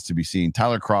remains to be seen.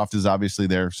 Tyler Kroft is obviously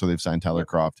there, so they've signed Tyler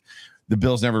Kroft. The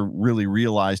Bills never really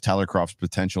realized Tyler Kroft's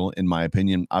potential, in my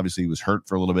opinion. Obviously, he was hurt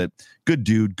for a little bit. Good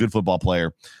dude, good football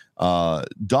player.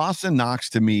 Dawson Knox,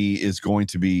 to me, is going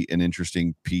to be an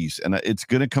interesting piece. And it's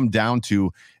going to come down to,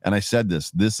 and I said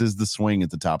this is the swing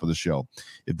at the top of the show.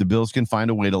 If the Bills can find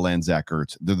a way to land Zach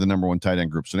Ertz, they're the number one tight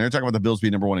end group. So now you're talking about the Bills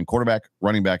being number one in quarterback,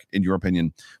 running back, in your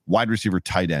opinion, wide receiver,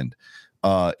 tight end.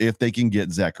 If they can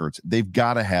get Zach Ertz, they've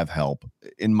got to have help,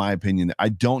 in my opinion. I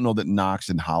don't know that Knox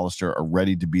and Hollister are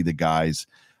ready to be the guys.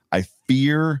 I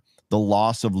fear the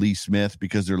loss of Lee Smith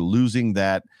because they're losing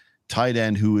that tight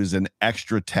end who is an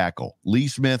extra tackle. Lee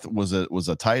Smith was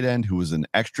a tight end who was an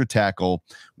extra tackle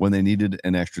when they needed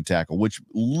an extra tackle, which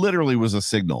literally was a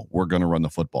signal, we're going to run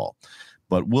the football.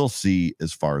 But we'll see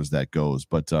as far as that goes.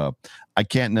 But I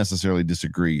can't necessarily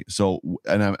disagree. So,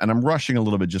 and I'm rushing a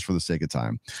little bit just for the sake of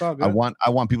time. I want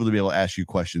people to be able to ask you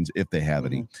questions if they have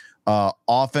any.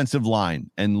 Offensive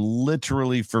line, and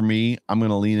literally for me, I'm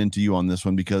going to lean into you on this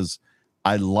one because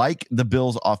I like the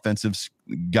Bills' offensive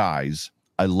guys.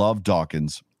 I love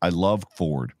Dawkins. I love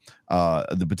Ford,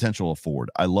 the potential of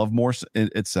Ford. I love Morse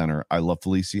at center. I love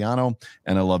Feliciano,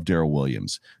 and I love Darrell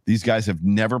Williams. These guys have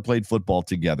never played football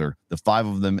together. The five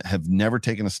of them have never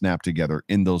taken a snap together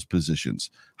in those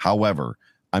positions. However,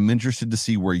 I'm interested to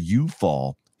see where you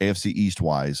fall AFC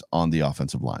East-wise on the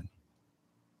offensive line.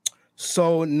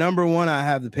 So number one, I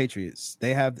have the Patriots.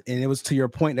 They have, and it was to your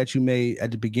point that you made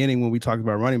at the beginning when we talked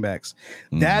about running backs.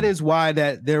 That is why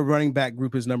that their running back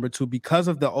group is number two, because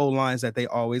of the O-lines that they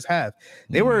always have.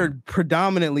 They were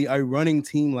predominantly a running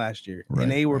team last year,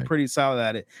 and they were pretty solid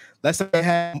at it. Let's say they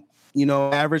had,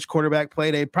 average quarterback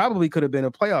play, they probably could have been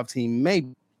a playoff team,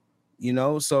 maybe.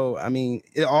 So I mean,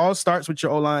 it all starts with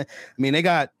your O-line. I mean, they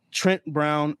got Trent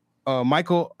Brown,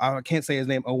 Michael, I can't say his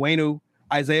name, Owenu,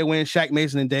 Isaiah Wynn, Shaq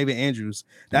Mason, and David Andrews.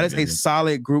 That is a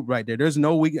solid group right there. There's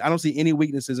no I don't see any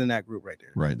weaknesses in that group right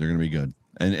there. Right, they're going to be good.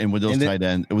 And with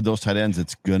those tight ends,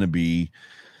 it's going to be,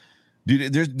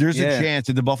 dude. There's a chance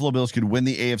that the Buffalo Bills could win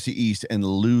the AFC East and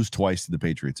lose twice to the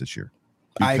Patriots this year.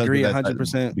 I agree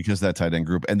 100% because of that tight end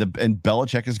group, and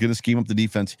Belichick is going to scheme up the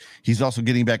defense. He's also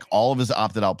getting back all of his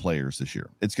opted out players this year.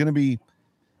 It's to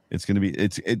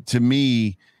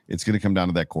me. It's going to come down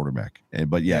to that quarterback.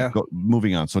 But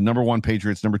moving on. So number one,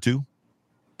 Patriots. Number two,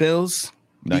 Bills,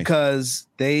 because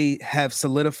they have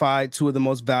solidified two of the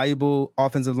most valuable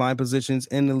offensive line positions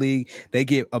in the league. They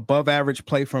get above average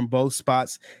play from both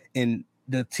spots, and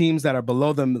the teams that are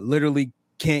below them literally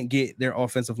can't get their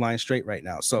offensive line straight right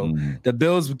now. So the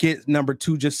Bills get number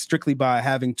two just strictly by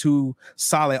having two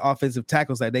solid offensive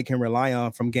tackles that they can rely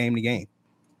on from game to game.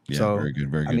 Yeah, so, very good,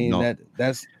 very good. I mean,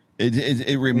 that's.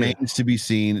 It remains to be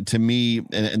seen to me,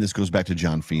 and this goes back to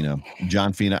John Fina.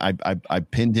 John Fina, I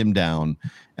pinned him down,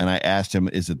 and I asked him,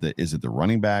 is it the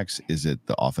running backs? Is it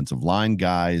the offensive line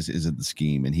guys? Is it the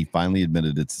scheme? And he finally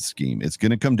admitted it's the scheme. It's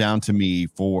going to come down to me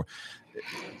for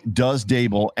does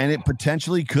Dable, and it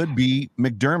potentially could be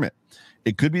McDermott.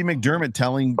 It could be McDermott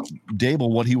telling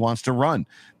Dable what he wants to run,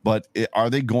 but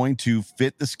are they going to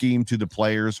fit the scheme to the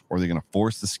players, or are they going to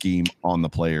force the scheme on the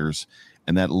players?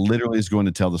 And that literally is going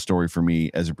to tell the story for me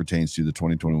as it pertains to the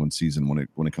 2021 season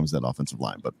when it comes to that offensive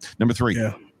line. But number three.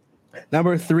 Yeah.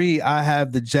 Number three, I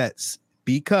have the Jets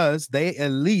because they at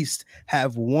least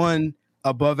have one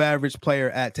above average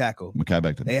player at tackle. Mekhi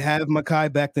Becton. They have Mekhi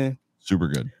Becton. Super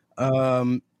good.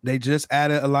 They just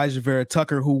added Elijah Vera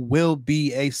Tucker, who will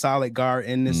be a solid guard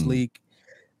in this league.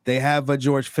 They have a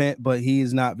George Fent, but he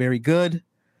is not very good.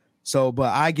 So,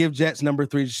 but I give Jets number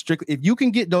three strictly. If you can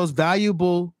get those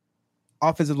valuable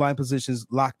offensive line positions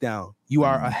locked down, you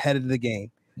are ahead of the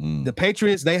game. The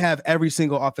Patriots, they have every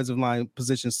single offensive line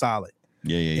position solid.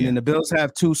 And then the Bills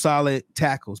have two solid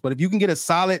tackles. But if you can get a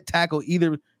solid tackle,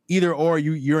 either or,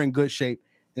 you're in good shape.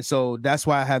 And so that's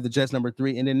why I have the Jets number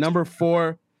three. And then number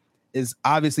four, is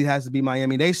obviously has to be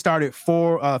Miami. They started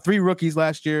 3 rookies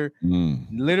last year.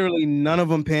 Literally none of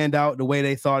them panned out the way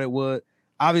they thought it would.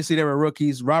 Obviously, they were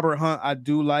rookies. Robert Hunt, I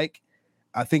do like.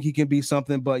 I think he can be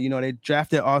something, but they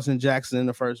drafted Austin Jackson in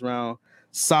the first round,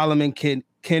 Solomon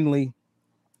Kinley.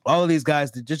 All of these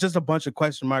guys, just a bunch of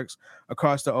question marks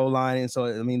across the O-line. And so,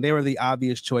 I mean, they were the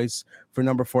obvious choice for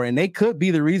number 4. And they could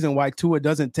be the reason why Tua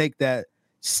doesn't take that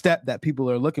step that people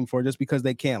are looking for, just because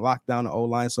they can't lock down the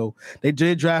O-line. So they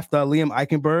did draft Liam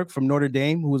Eichenberg from Notre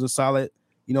Dame, who was a solid,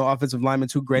 offensive lineman,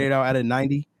 who graded out at a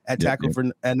 90 at tackle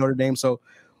at Notre Dame. So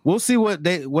we'll see what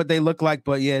they look like.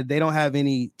 But, yeah, they don't have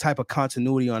any type of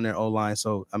continuity on their O-line.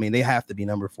 So, I mean, they have to be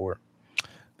number 4.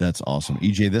 That's awesome.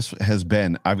 EJ, this has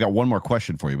been, I've got one more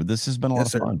question for you, but this has been a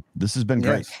lot of fun. This has been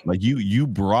great. Like you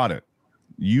brought it.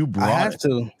 I have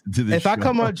to if I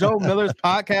come on Joe Miller's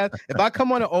podcast, if I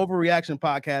come on an Overreaction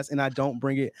podcast and I don't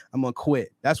bring it, I'm going to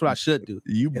quit. That's what I should do.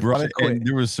 You brought it, and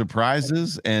there was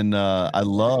surprises, and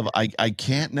I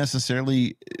can't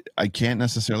necessarily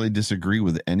disagree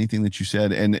with anything that you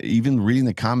said. And even reading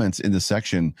the comments in the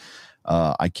section,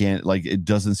 I can't, it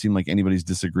doesn't seem like anybody's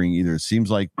disagreeing either. It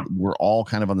seems like we're all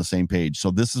kind of on the same page.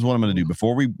 So this is what I'm going to do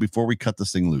before we cut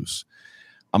this thing loose.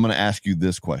 I'm going to ask you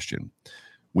this question.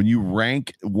 When you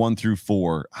rank 1 through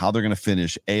 4, how they're going to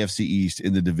finish AFC East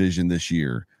in the division this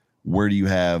year, where do you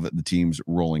have the teams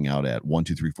rolling out at 1,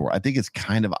 2, 3, 4? I think it's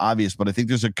kind of obvious, but I think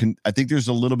there's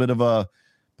a little bit of a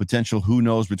potential who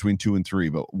knows between 2 and 3.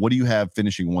 But what do you have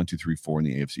finishing 1, 2, 3, 4 in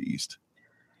the AFC East?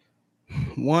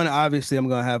 1, obviously, I'm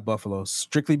going to have Buffalo,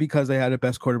 strictly because they had the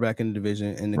best quarterback in the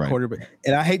division, and the quarterback.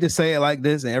 And I hate to say it like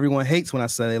this, and everyone hates when I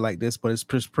say it like this, but it's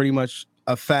pretty much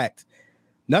a fact.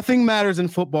 Nothing matters in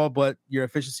football but your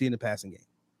efficiency in the passing game.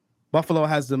 Buffalo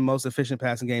has the most efficient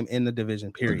passing game in the division,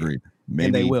 period. Agreed. Maybe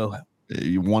and they will.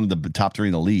 One of the top 3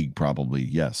 in the league, probably.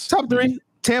 Yes. Top 3.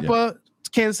 Tampa,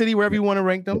 Kansas City, wherever you want to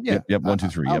rank them. Yep. 1, 2,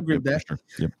 3. I agree with that. Sure.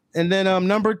 Yep. And then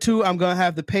number 2, I'm going to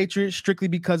have the Patriots, strictly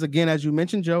because, again, as you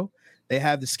mentioned, Joe, they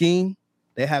have the scheme.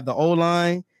 They have the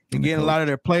O-line. They're getting a lot of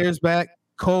their players back.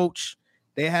 Coach.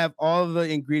 They have all of the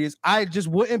ingredients. I just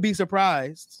wouldn't be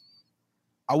surprised.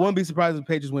 I wouldn't be surprised if the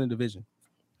Patriots win the division.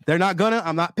 They're not gonna.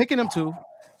 I'm not picking them to.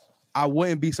 I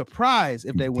wouldn't be surprised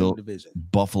if they win the division.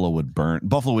 Buffalo would burn.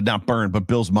 Buffalo would not burn, but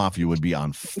Bills Mafia would be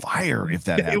on fire if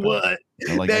that happened.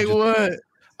 They would.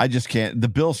 I just can't. The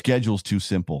Bill schedule is too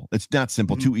simple. It's not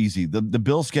simple, too easy. The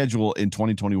Bill schedule in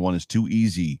 2021 is too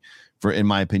easy in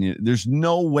my opinion. There's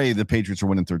no way the Patriots are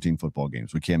winning 13 football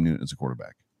games with Cam Newton as a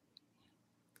quarterback.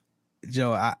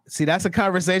 Joe, that's a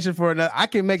conversation for another. I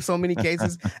can make so many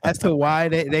cases as to why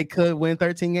they could win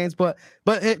 13 games, but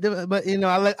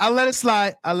I let it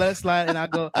slide. And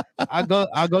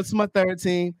I'll go to my third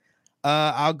team.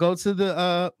 I'll go to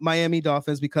the Miami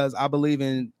Dolphins because I believe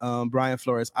in Brian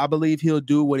Flores. I believe he'll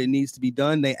do what it needs to be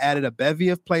done. They added a bevy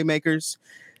of playmakers,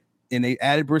 and they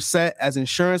added Brissett as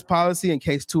insurance policy in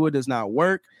case Tua does not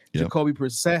work. Yep. Jacoby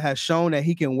Brissett has shown that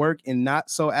he can work in not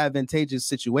so advantageous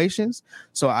situations.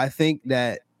 So I think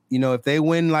that, if they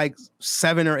win like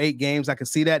 7 or 8 games, I can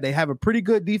see that. They have a pretty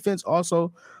good defense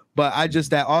also, but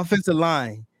that offensive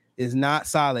line is not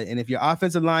solid. And if your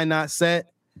offensive line not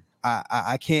set,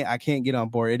 I can't get on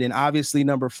board. And then obviously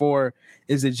number 4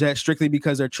 is the Jets, strictly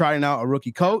because they're trying out a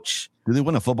rookie coach. Do they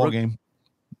win a football game?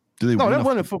 They're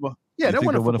winning football. Yeah, they're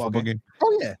winning a football game.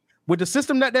 Oh yeah. With the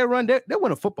system that they run, they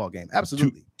win a football game.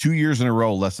 Absolutely. 2 years in a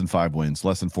row, less than 5 wins,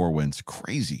 less than 4 wins.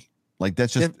 Crazy.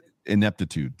 That's just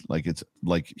ineptitude. It's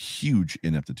huge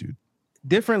ineptitude.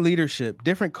 Different leadership,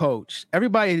 different coach.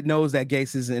 Everybody knows that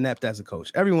Gase is inept as a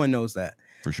coach. Everyone knows that.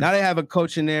 For sure. Now they have a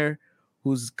coach in there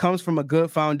who comes from a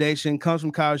good foundation, comes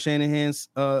from Kyle Shanahan's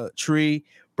tree,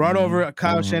 brought over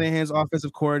Kyle Shanahan's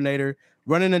offensive coordinator,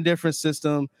 running a different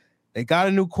system. They got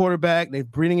a new quarterback. They're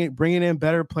bringing in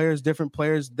better players, different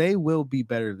players. They will be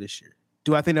better this year.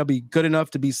 Do I think they'll be good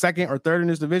enough to be 2nd or 3rd in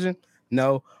this division?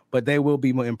 No, but they will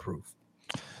be more improved.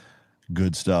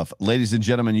 Good stuff. Ladies and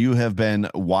gentlemen, you have been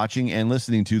watching and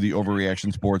listening to the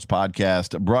Overreaction Sports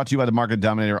Podcast, brought to you by the Market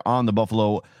Dominator on the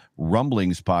Buffalo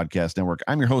Rumblings Podcast Network.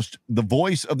 I'm your host, the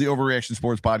voice of the Overreaction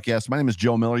Sports Podcast. My name is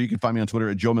Joe Miller. You can find me on Twitter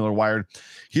at Joe Miller Wired.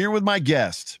 Here with my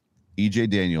guest, EJ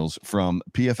Daniels from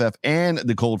PFF and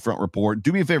the Cold Front Report.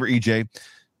 Do me a favor, EJ.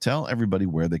 Tell everybody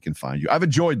where they can find you. I've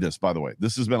enjoyed this, by the way.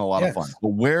 This has been a lot of fun. But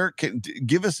where can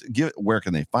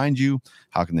they find you?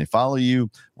 How can they follow you?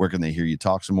 Where can they hear you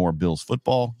talk some more Bills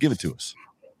football? Give it to us.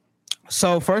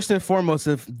 So first and foremost,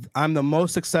 if I'm the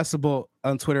most accessible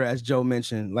on Twitter, as Joe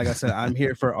mentioned, like I said, I'm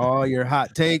here for all your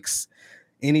hot takes.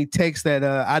 Any takes that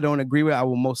I don't agree with, I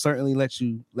will most certainly let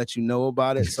you know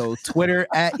about it. So Twitter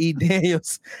at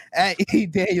eDaniels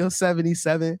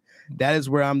 77. that is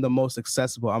where I'm the most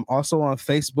accessible. I'm also on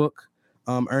Facebook,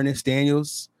 Ernest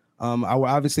Daniels. I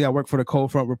work for the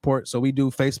Cold Front Report, so we do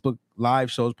Facebook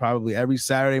live shows probably every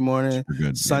Saturday morning,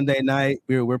 Sunday night.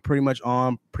 We're pretty much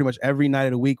on pretty much every night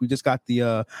of the week. We just got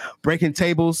the Breaking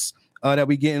Tables that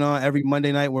we getting on every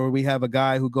Monday night, where we have a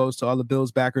guy who goes to all the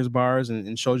Bills backers bars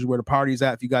and shows you where the party's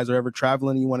at. If you guys are ever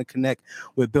traveling and you want to connect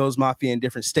with Bills Mafia in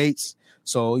different states,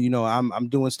 so I'm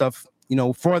doing stuff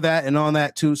for that and on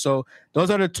that too. So those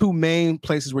are the two main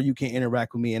places where you can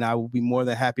interact with me, and I will be more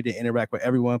than happy to interact with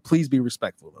everyone. Please be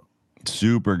respectful though.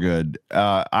 Super good.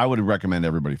 I would recommend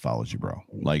everybody follows you, bro.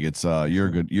 Like it's you're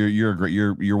good. You're great.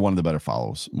 You're one of the better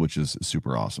follows, which is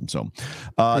super awesome. So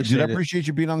dude, I appreciate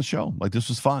you being on the show. Like this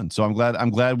was fun. So I'm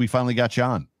glad we finally got you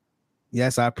on.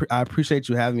 Yes, I appreciate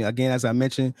you having me. Again, as I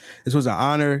mentioned, this was an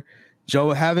honor.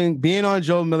 Joe, being on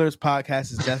Joe Miller's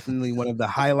podcast is definitely one of the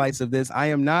highlights of this. I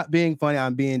am not being funny.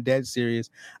 I'm being dead serious.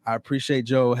 I appreciate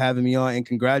Joe having me on, and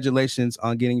congratulations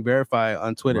on getting verified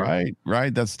on Twitter.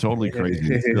 Right. That's totally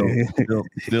crazy.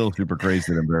 Still super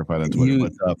crazy that I'm verified on Twitter.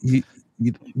 What's up?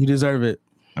 You deserve it.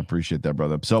 I appreciate that,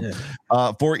 brother. So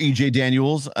for EJ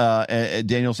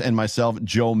Daniels and myself,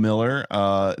 Joe Miller,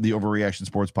 the Overreaction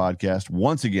Sports Podcast,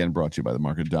 once again brought to you by the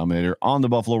Market Dominator on the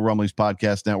Buffalo Rumblings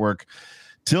Podcast Network.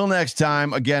 Till next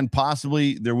time, again,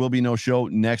 possibly there will be no show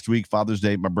next week, Father's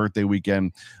Day, my birthday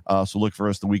weekend. So look for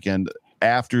us the weekend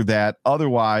after that.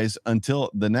 Otherwise, until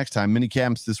the next time, mini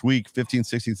camps this week,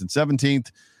 15th, 16th, and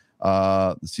 17th.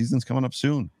 The season's coming up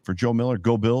soon. For Joe Miller,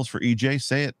 go Bills. For EJ,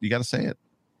 say it. You got to say it.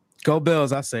 Go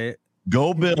Bills. I say it.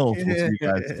 Go Bills. We'll see you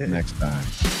guys next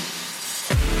time.